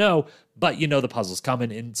 we don't know, but the puzzle's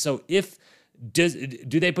coming. And so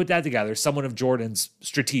do they put that together? Someone of Jordan's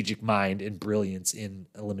strategic mind and brilliance in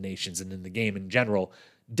eliminations and in the game in general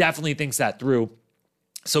definitely thinks that through.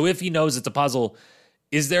 So if he knows it's a puzzle,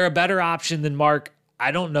 is there a better option than Mark?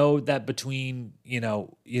 I don't know that between,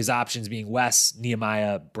 his options being Wes,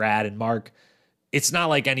 Nehemiah, Brad, and Mark, it's not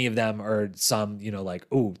like any of them are some, like,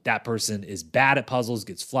 oh, that person is bad at puzzles,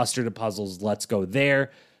 gets flustered at puzzles, let's go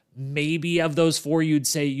there. Maybe of those four, you'd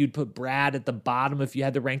say you'd put Brad at the bottom if you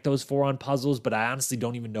had to rank those four on puzzles, but I honestly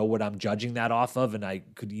don't even know what I'm judging that off of, and I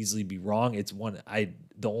could easily be wrong.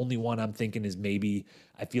 The only one I'm thinking is maybe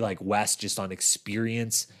I feel like Wes, just on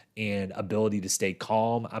experience and ability to stay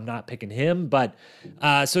calm. I'm not picking him, but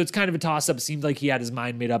so it's kind of a toss-up. It seemed like he had his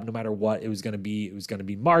mind made up no matter what it was going to be. It was going to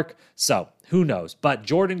be Mark, so who knows? But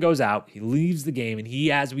Jordan goes out, he leaves the game, and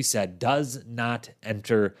he, as we said, does not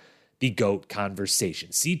enter the GOAT conversation.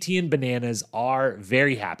 CT and Bananas are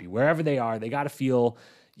very happy. Wherever they are, they got to feel,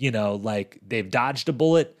 like they've dodged a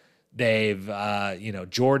bullet. They've,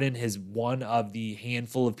 Jordan is one of the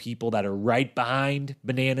handful of people that are right behind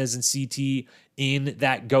Bananas and CT in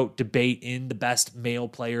that GOAT debate, in the best male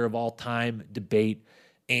player of all time debate,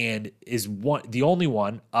 and is the only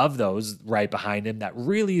one of those right behind him that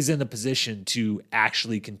really is in the position to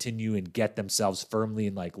actually continue and get themselves firmly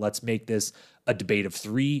in, like, let's make this a debate of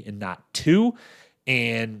 3 and not 2.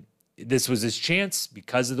 And this was his chance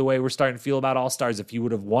because of the way we're starting to feel about All-Stars. If he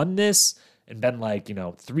would have won this and been like,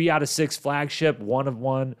 3 out of 6 flagship, 1 of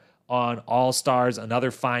 1 on All-Stars,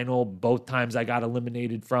 another final, both times I got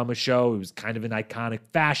eliminated from a show. It was kind of an iconic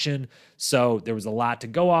fashion. So there was a lot to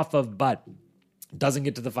go off of, but doesn't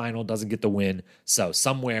get to the final, doesn't get the win. So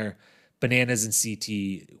somewhere Bananas and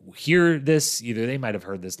CT hear this. Either they might have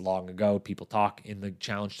heard this long ago, people talk in the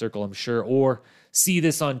challenge circle, I'm sure, or see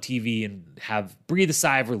this on TV and breathe a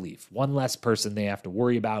sigh of relief. One less person they have to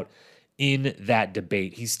worry about in that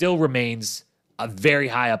debate. He still remains very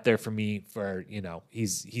high up there for me for,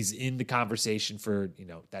 he's in the conversation for,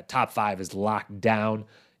 that top 5 is locked down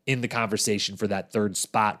in the conversation for that third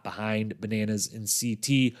spot behind Bananas and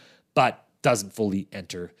CT, but doesn't fully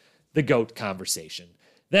enter the GOAT conversation.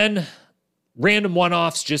 Then random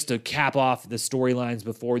one-offs, just to cap off the storylines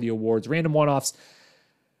before the awards. Random one-offs.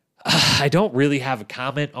 I don't really have a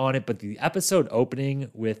comment on it, but the episode opening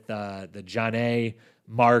with the Janae,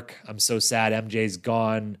 Mark, I'm so sad MJ's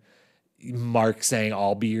gone. Mark saying,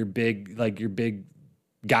 I'll be your big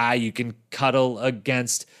guy you can cuddle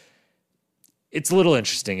against. It's a little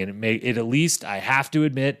interesting, and it at least, I have to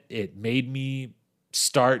admit, it made me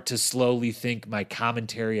start to slowly think my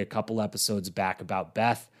commentary a couple episodes back about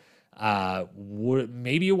Beth,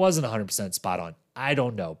 maybe it wasn't 100% spot on. I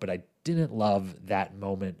don't know, but I didn't love that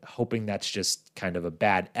moment, hoping that's just kind of a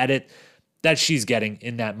bad edit that she's getting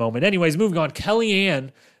in that moment. Anyways, moving on,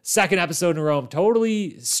 Kellyanne, second episode in a row,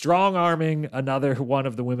 totally strong-arming another one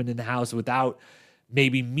of the women in the house without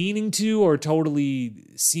maybe meaning to or totally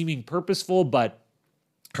seeming purposeful, but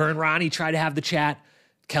her and Ronnie try to have the chat.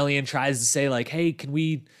 Kellyanne tries to say, like, hey,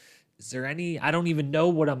 is there any, I don't even know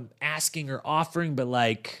what I'm asking or offering, but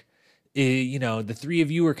like, the three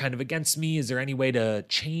of you are kind of against me. Is there any way to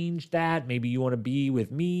change that? Maybe you want to be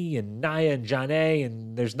with me and Naya and Janae,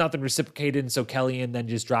 and there's nothing reciprocated. And so Kellyanne then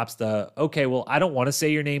just drops okay, well, I don't want to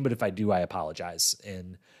say your name, but if I do, I apologize.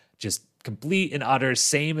 And just complete and utter,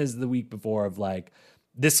 same as the week before of like,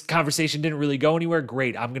 this conversation didn't really go anywhere.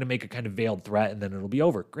 Great. I'm going to make a kind of veiled threat and then it'll be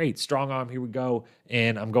over. Great. Strong arm. Here we go.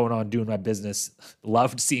 And I'm going on doing my business.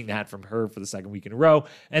 Loved seeing that from her for the second week in a row.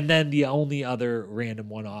 And then the only other random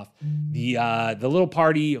one-off, the little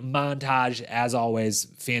party montage, as always,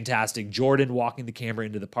 fantastic. Jordan walking the camera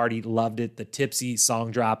into the party. Loved it. The tipsy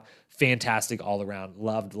song drop. Fantastic all around.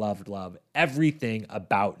 Loved everything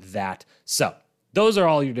about that. So those are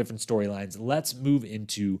all your different storylines. Let's move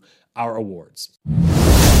into our awards.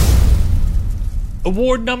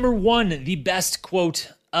 Award number 1, the best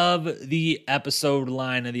quote of the episode,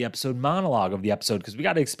 line of the episode, monologue of the episode, because we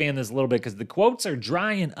got to expand this a little bit because the quotes are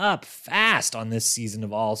drying up fast on this season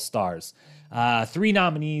of All Stars. 3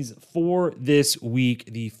 nominees for this week,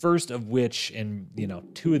 the first of which, and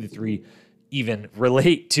 2 of the 3 even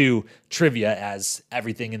relate to trivia, as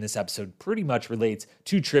everything in this episode pretty much relates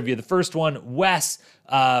to trivia. The first one, Wes,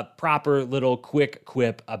 proper little quick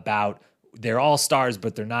quip about they're all stars,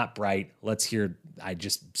 but they're not bright. Let's hear, I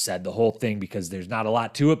just said the whole thing because there's not a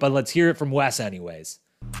lot to it, but let's hear it from Wes anyways.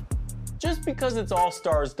 Just because it's all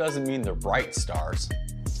stars doesn't mean they're bright stars.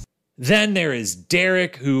 Then there is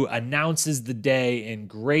Derek, who announces the day in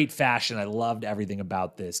great fashion. I loved everything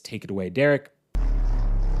about this. Take it away, Derek.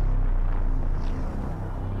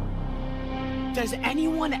 Does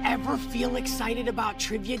anyone ever feel excited about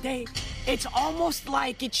Trivia Day? It's almost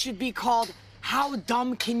like it should be called How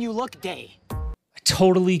Dumb Can You Look Day. I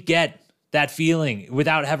totally get that feeling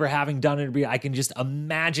without ever having done it. I can just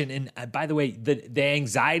imagine. And by the way, the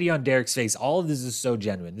anxiety on Derek's face, all of this is so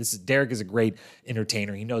genuine. Derek is a great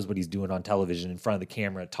entertainer. He knows what he's doing on television, in front of the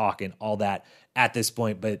camera, talking, all that at this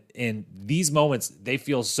point. But in these moments, they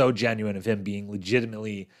feel so genuine of him being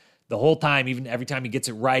legitimately the whole time, even every time he gets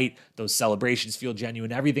it right, those celebrations feel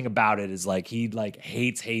genuine. Everything about it is like he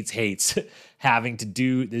hates having to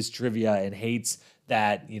do this trivia and hates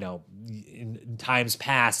that, in times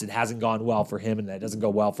past, it hasn't gone well for him and that doesn't go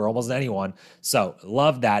well for almost anyone. So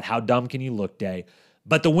love that. How dumb can you look day?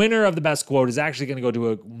 But the winner of the best quote is actually going to go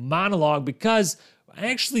to a monologue, because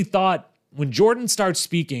I actually thought when Jordan starts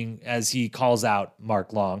speaking, as he calls out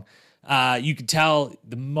Mark Long, you could tell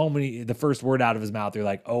the moment the first word out of his mouth, you're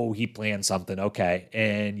like, oh, he planned something. Okay.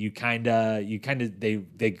 And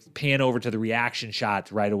they pan over to the reaction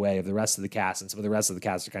shot right away of the rest of the cast. And some of the rest of the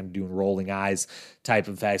cast are kind of doing rolling eyes type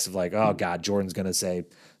effects of like, oh God, Jordan's going to say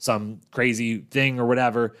some crazy thing or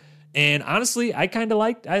whatever. And honestly, I kind of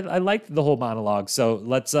liked the whole monologue. So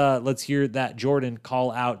let's hear that Jordan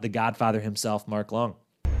call out the Godfather himself, Mark Long.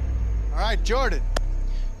 All right, Jordan.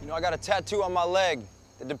 I got a tattoo on my leg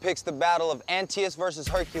that depicts the battle of Antaeus versus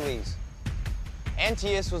Hercules.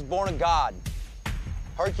 Antaeus was born a god.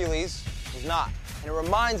 Hercules was not. And it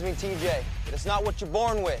reminds me, TJ, that it's not what you're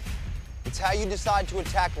born with. It's how you decide to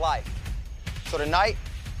attack life. So tonight,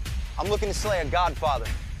 I'm looking to slay a godfather.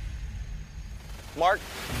 Mark,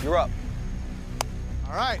 you're up.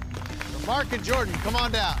 All right. So Mark and Jordan, come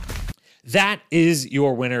on down. That is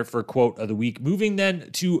your winner for quote of the week. Moving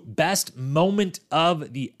then to best moment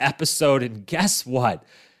of the episode. And guess what?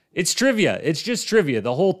 It's trivia. It's just trivia,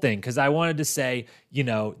 the whole thing. Because I wanted to say,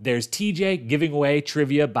 there's TJ giving away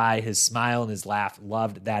trivia by his smile and his laugh.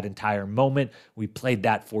 Loved that entire moment. We played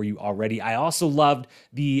that for you already. I also loved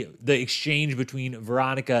the exchange between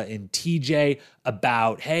Veronica and TJ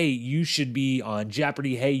about, hey, you should be on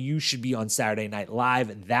Jeopardy. Hey, you should be on Saturday Night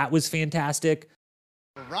Live. That was fantastic.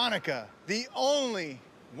 Veronica, the only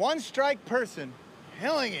one-strike person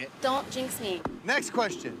killing it. Don't jinx me. Next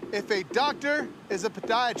question. If a doctor is a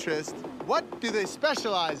podiatrist, what do they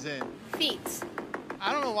specialize in? Feet.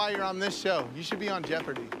 I don't know why you're on this show. You should be on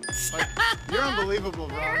Jeopardy. You're unbelievable,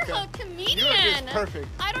 Veronica. You're a comedian. You're just perfect.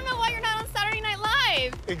 I don't know why you're not on Saturday Night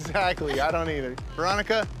Live. Exactly. I don't either.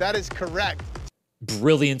 Veronica, that is correct.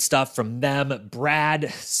 Brilliant stuff from them.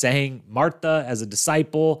 Brad saying Martha as a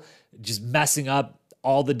disciple, just messing up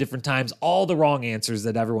all the different times, all the wrong answers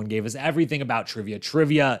that everyone gave us, everything about trivia.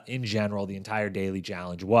 Trivia in general, the entire daily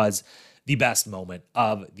challenge was the best moment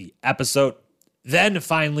of the episode. Then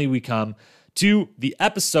finally we come to the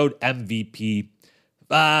episode MVP.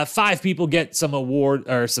 5 people get some award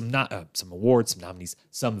or some nominees,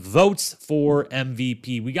 some votes for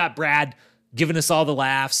MVP. We got Brad giving us all the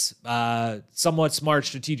laughs, somewhat smart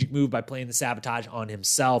strategic move by playing the sabotage on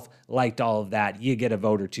himself. Liked all of that. You get a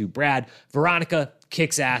vote or two. Brad, Veronica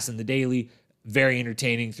kicks ass in the daily. Very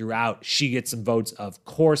entertaining throughout. She gets some votes, of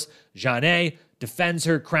course. Janae defends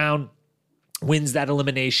her crown, wins that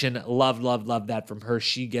elimination. Love that from her.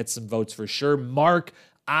 She gets some votes for sure. Mark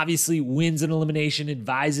obviously wins an elimination,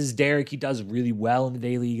 advises Derek. He does really well in the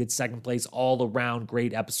daily. He gets second place. All around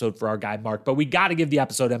great episode for our guy Mark. But we got to give the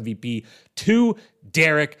episode MVP to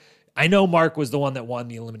Derek. I know Mark was the one that won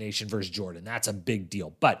the elimination versus Jordan. That's a big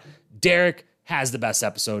deal. But Derek has the best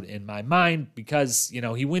episode in my mind because,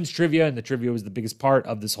 he wins trivia, and the trivia was the biggest part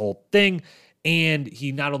of this whole thing. And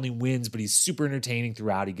he not only wins, but he's super entertaining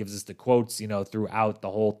throughout. He gives us the quotes, throughout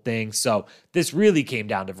the whole thing. So this really came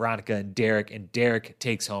down to Veronica and Derek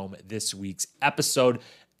takes home this week's episode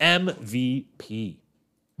MVP.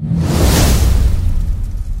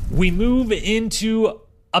 We move into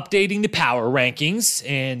updating the power rankings,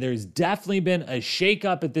 and there's definitely been a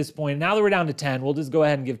shakeup at this point. Now that we're down to 10, we'll just go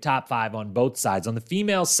ahead and give top 5 on both sides. On the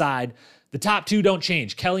female side, the top 2 don't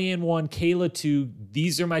change. Kellyanne 1, Kayla 2.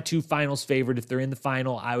 These are my 2 finals favorite. If they're in the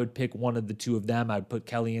final, I would pick one of the 2 of them. I would put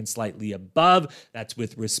Kellyanne slightly above. That's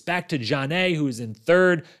with respect to Janae, who is in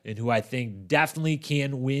 3rd and who I think definitely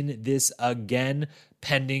can win this again,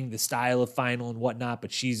 pending the style of final and whatnot.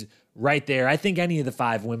 But she's right there. I think any of the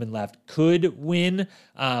 5 women left could win,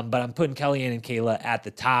 but I'm putting Kellyanne and Kayla at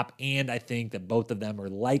the top, and I think that both of them are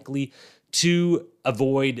likely to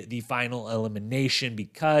avoid the final elimination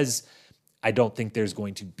because I don't think there's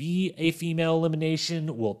going to be a female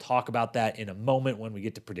elimination. We'll talk about that in a moment when we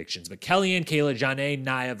get to predictions. But Kellyanne, Kayla, Janae,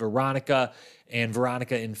 Nia, Veronica, and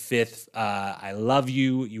Veronica in 5th. I love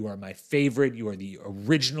you. You are my favorite. You are the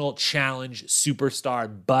original challenge superstar,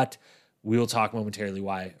 but we will talk momentarily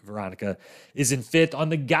why Veronica is in 5th. On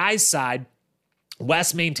the guys' side,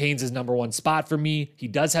 Wes maintains his number 1 spot for me. He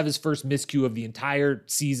does have his first miscue of the entire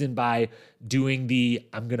season by doing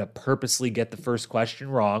I'm going to purposely get the first question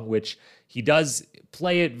wrong, which he does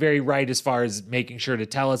play it very right as far as making sure to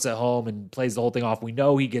tell us at home and plays the whole thing off. We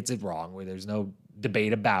know he gets it wrong, where there's no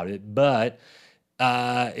debate about it, but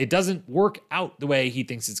it doesn't work out the way he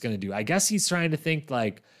thinks it's going to do. I guess he's trying to think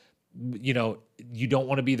you don't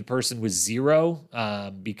want to be the person with 0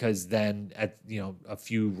 because then at, a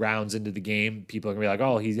few rounds into the game, people are gonna be like,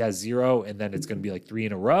 oh, he has 0. And then it's going to be like 3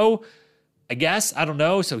 in a row. I guess, I don't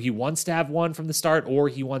know. So he wants to have 1 from the start, or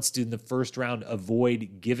he wants to in the first round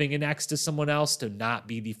avoid giving an X to someone else to not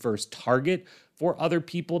be the first target for other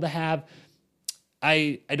people to have.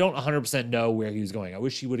 I don't 100% know where he was going. I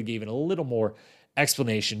wish he would have given a little more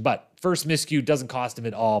explanation, but first miscue doesn't cost him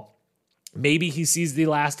at all. Maybe he sees the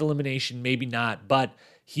last elimination, maybe not, but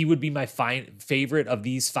he would be my favorite of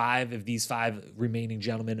these 5. If these 5 remaining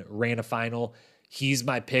gentlemen ran a final, he's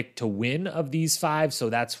my pick to win of these 5, so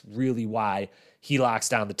that's really why he locks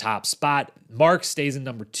down the top spot. Mark stays in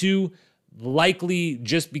number 2, likely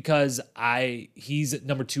just because he's at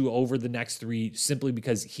number 2 over the next 3, simply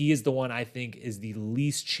because he is the one I think is the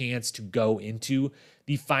least chance to go into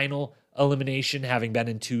the final elimination, having been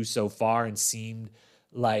in 2 so far and seemed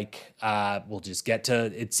like we'll just get to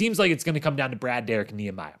it. Seems like it's going to come down to Brad, Derek, and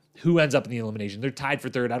Nehemiah. Who ends up in the elimination? They're tied for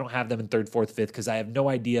 3rd. I don't have them in 3rd, 4th, 5th because I have no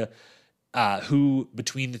idea who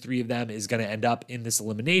between the 3 of them is going to end up in this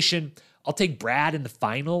elimination. I'll take Brad in the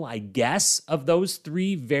final, I guess, of those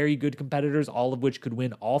 3 very good competitors, all of which could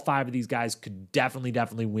win. All 5 of these guys could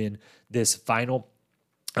definitely win this final.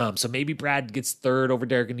 So maybe Brad gets 3rd over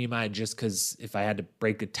Derek and Nehemiah, just because if I had to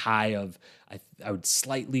break a tie I would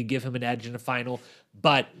slightly give him an edge in a final.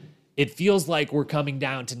 But it feels like we're coming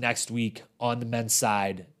down to next week on the men's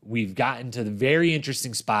side. We've gotten to the very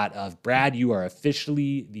interesting spot of Brad, you are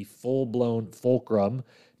officially the full-blown fulcrum.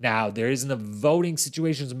 Now, there isn't a voting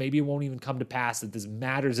situation, so maybe it won't even come to pass that this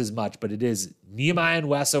matters as much, but it is Nehemiah and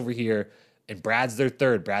Wes over here, and Brad's their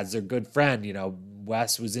 3rd. Brad's their good friend.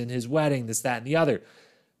 Wes was in his wedding, this, that, and the other.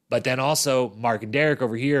 But then also Mark and Derek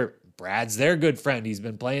over here, Brad's their good friend. He's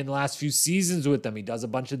been playing the last few seasons with them. He does a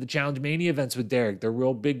bunch of the Challenge Mania events with Derek. They're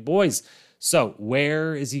real big boys. So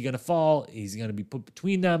where is he going to fall? He's going to be put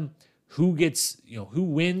between them. Who gets, who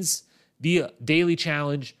wins the daily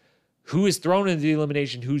challenge? Who is thrown into the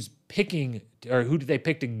elimination? Who's picking, or who do they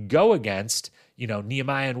pick to go against?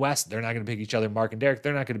 Nehemiah and Wes, they're not going to pick each other. Mark and Derek,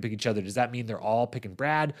 they're not going to pick each other. Does that mean they're all picking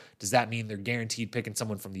Brad? Does that mean they're guaranteed picking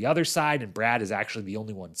someone from the other side and Brad is actually the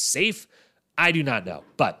only one safe? I do not know,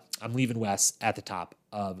 but I'm leaving Wes at the top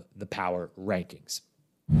of the power rankings.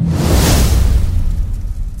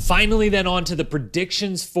 Finally, then on to the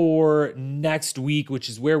predictions for next week, which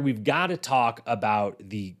is where we've got to talk about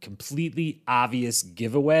the completely obvious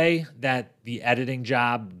giveaway that the editing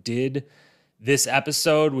job did this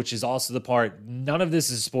episode, which is also the part, none of this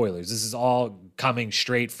is spoilers. This is all coming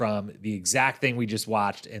straight from the exact thing we just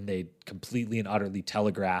watched, and they completely and utterly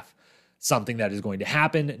telegraph something that is going to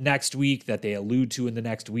happen next week that they allude to in the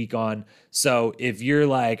next week on. So if you're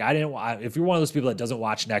like, if you're one of those people that doesn't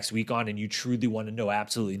watch next week on and you truly want to know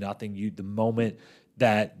absolutely nothing, the moment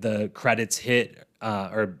that the credits hit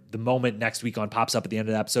or the moment next week on pops up at the end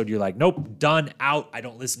of the episode, you're like, nope, done, out. I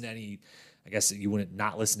don't listen to any. I guess you wouldn't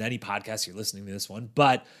not listen to any podcast. You're listening to this one,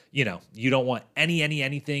 but you don't want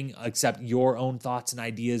anything except your own thoughts and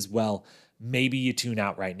ideas. Well, maybe you tune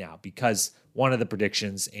out right now, because one of the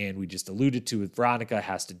predictions, and we just alluded to with Veronica,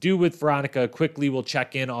 has to do with Veronica. Quickly, we'll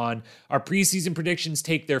check in on our preseason predictions,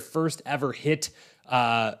 take their first ever hit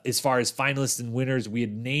as far as finalists and winners. We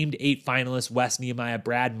had named 8 finalists: Wes, Nehemiah,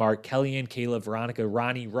 Brad, Mark, Kellyanne, Kayla, Veronica,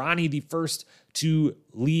 Ronnie. Ronnie, the first to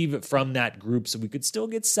leave from that group. So we could still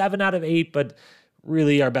get 7 out of 8, but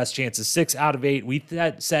really our best chance is 6 out of 8. We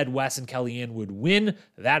said Wes and Kellyanne would win.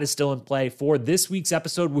 That is still in play. For this week's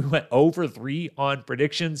episode, we went over 3 on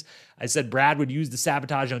predictions. I said Brad would use the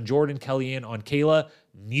sabotage on Jordan, Kellyanne on Kayla.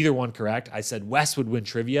 Neither one correct. I said Wes would win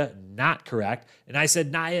trivia. Not correct. And I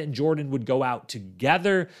said Nia and Jordan would go out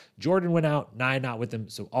together. Jordan went out, Nia not with them,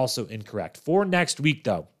 so also incorrect. For next week,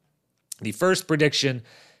 though, the first prediction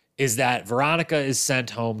is that Veronica is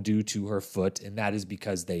sent home due to her foot, and that is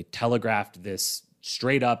because they telegraphed this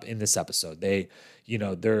straight up in this episode. They're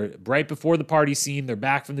right before the party scene. They're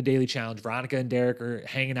back from the Daily Challenge. Veronica and Derek are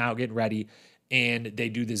hanging out, getting ready, and they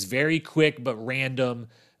do this very quick but random,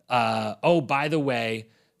 by the way,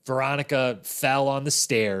 Veronica fell on the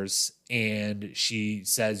stairs, and she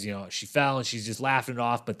says, she fell, and she's just laughing it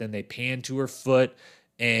off, but then they pan to her foot,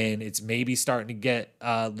 and it's maybe starting to get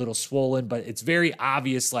a little swollen, but it's very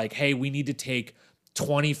obvious, like, hey, we need to take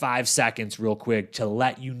 25 seconds real quick to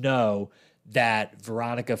let you know that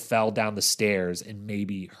Veronica fell down the stairs and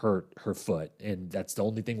maybe hurt her foot. And that's the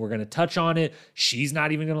only thing we're going to touch on it. She's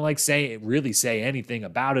not even going to really say anything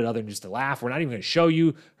about it other than just to laugh. We're not even going to show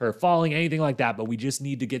you her falling, anything like that, but we just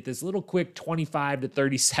need to get this little quick 25 to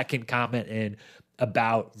 30 second comment in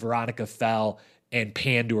about Veronica fell and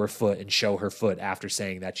pan to her foot and show her foot after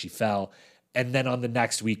saying that she fell. And then on the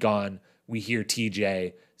next week on, we hear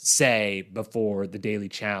TJ say before the Daily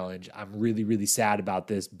Challenge, I'm really, really sad about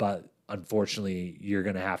this, but unfortunately, you're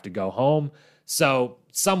going to have to go home. So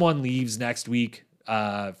someone leaves next week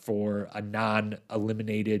for a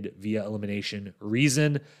non-eliminated via elimination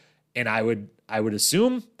reason. And I would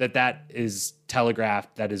assume that is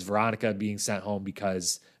telegraphed. That is Veronica being sent home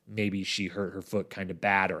because maybe she hurt her foot kind of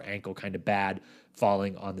bad or ankle kind of bad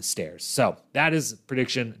falling on the stairs. So that is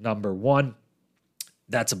prediction number 1.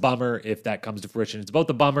 That's a bummer if that comes to fruition. It's both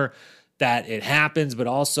a bummer that it happens, but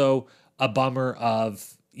also a bummer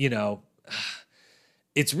of,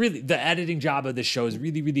 it's really, the editing job of this show is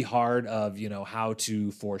really, really hard of, how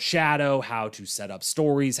to foreshadow, how to set up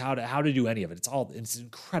stories, how to do any of it. It's an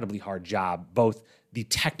incredibly hard job, both the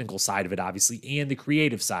technical side of it, obviously, and the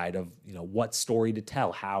creative side of, what story to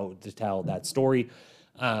tell, how to tell that story.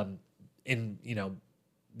 Would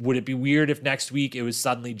it be weird if next week it was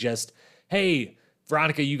suddenly just, hey,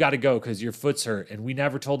 Veronica, you got to go because your foot's hurt, and we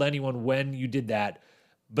never told anyone when you did that,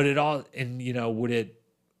 but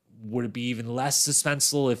would it be even less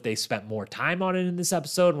suspenseful if they spent more time on it in this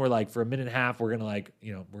episode? And we're like, for a minute and a half, we're going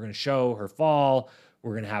to we're going to show her fall.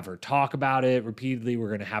 We're going to have her talk about it repeatedly. We're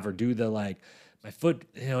going to have her do the, my foot,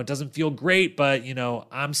 it doesn't feel great, but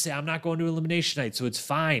I'm not going to elimination night. So it's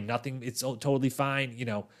fine. It's totally fine.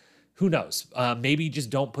 Who knows? Maybe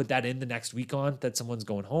just don't put that in the next week on that someone's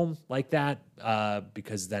going home like that.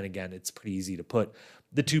 Because then again, it's pretty easy to put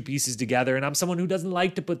the two pieces together. And I'm someone who doesn't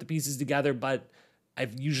like to put the pieces together, but I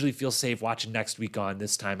usually feel safe watching next week on.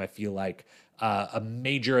 This time I feel like a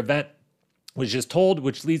major event was just told,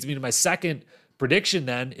 which leads me to my second prediction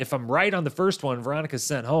then. If I'm right on the first one, Veronica's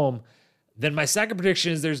sent home, then my second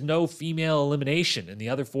prediction is there's no female elimination and the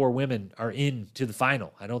other 4 women are in to the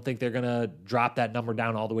final. I don't think they're going to drop that number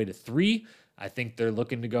down all the way to 3. I think they're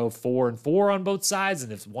looking to go 4-4 on both sides.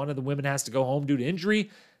 And if one of the women has to go home due to injury,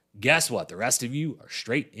 guess what? The rest of you are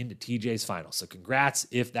straight into TJ's final. So congrats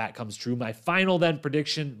if that comes true. My final then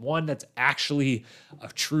prediction, one that's actually a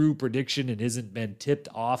true prediction and isn't been tipped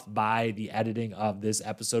off by the editing of this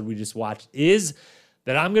episode we just watched, is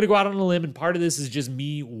that I'm going to go out on a limb. And part of this is just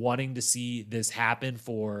me wanting to see this happen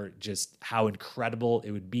for just how incredible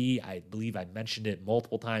it would be. I believe I mentioned it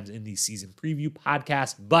multiple times in the season preview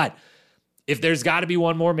podcast. But if there's got to be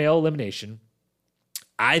one more male elimination,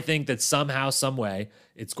 I think that somehow, some way,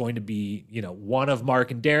 it's going to be, one of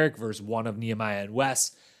Mark and Derek versus one of Nehemiah and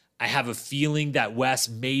Wes. I have a feeling that Wes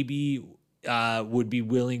maybe would be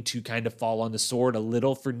willing to kind of fall on the sword a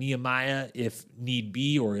little for Nehemiah if need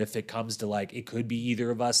be, or if it comes to it could be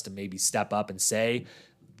either of us to maybe step up and say,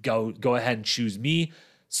 go ahead and choose me.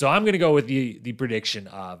 So I'm going to go with the prediction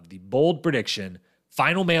of the bold prediction.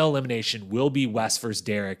 Final male elimination will be Wes versus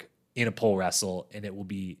Derek in a pole wrestle, and it will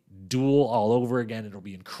be duel all over again. It'll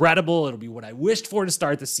be incredible. It'll be what I wished for to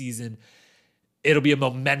start the season. It'll be a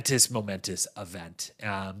momentous event.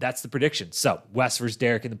 That's the prediction. So Wes versus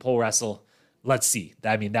Derek in the pole wrestle. Let's see.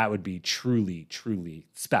 I mean, that would be truly, truly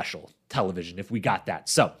special television if we got that.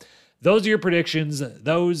 So those are your predictions.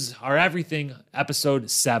 Those are everything. Episode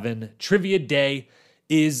 7, Trivia Day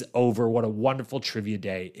is over. What a wonderful trivia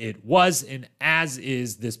day it was, and as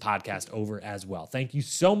is this podcast over as well. Thank you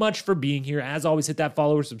so much for being here. As always, hit that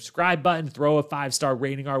follow or subscribe button, throw a 5-star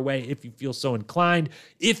rating our way if you feel so inclined.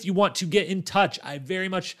 If you want to get in touch, I very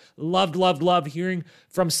much loved hearing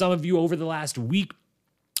from some of you over the last week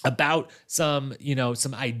about some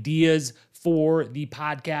ideas for the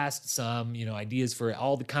podcast, some, ideas for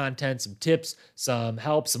all the content, some tips, some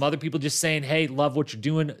help, some other people just saying, hey, love what you're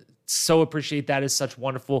doing. So appreciate that. It's such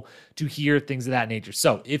wonderful to hear things of that nature.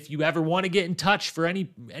 So if you ever want to get in touch for any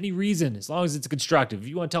reason, as long as it's constructive, if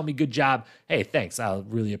you want to tell me good job, hey, thanks. I'll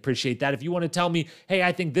really appreciate that. If you want to tell me, hey,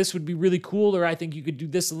 I think this would be really cool, or I think you could do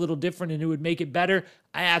this a little different and it would make it better,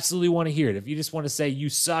 I absolutely want to hear it. If you just want to say you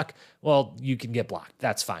suck, well, you can get blocked.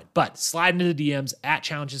 That's fine. But slide into the DMs at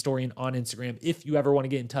Challenge Historian on Instagram if you ever want to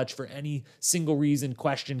get in touch for any single reason,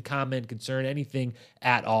 question, comment, concern, anything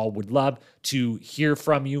at all. Would love to hear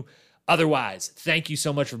from you. Otherwise, thank you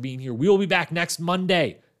so much for being here. We will be back next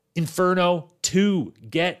Monday. Inferno 2.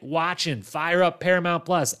 Get watching. Fire up Paramount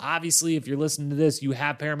Plus. Obviously, if you're listening to this, you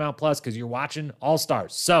have Paramount Plus because you're watching All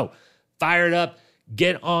Stars. So fire it up.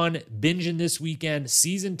 Get on binging this weekend,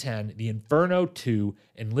 Season 10, the Inferno 2,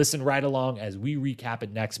 and listen right along as we recap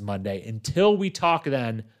it next Monday. Until we talk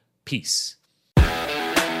then, peace.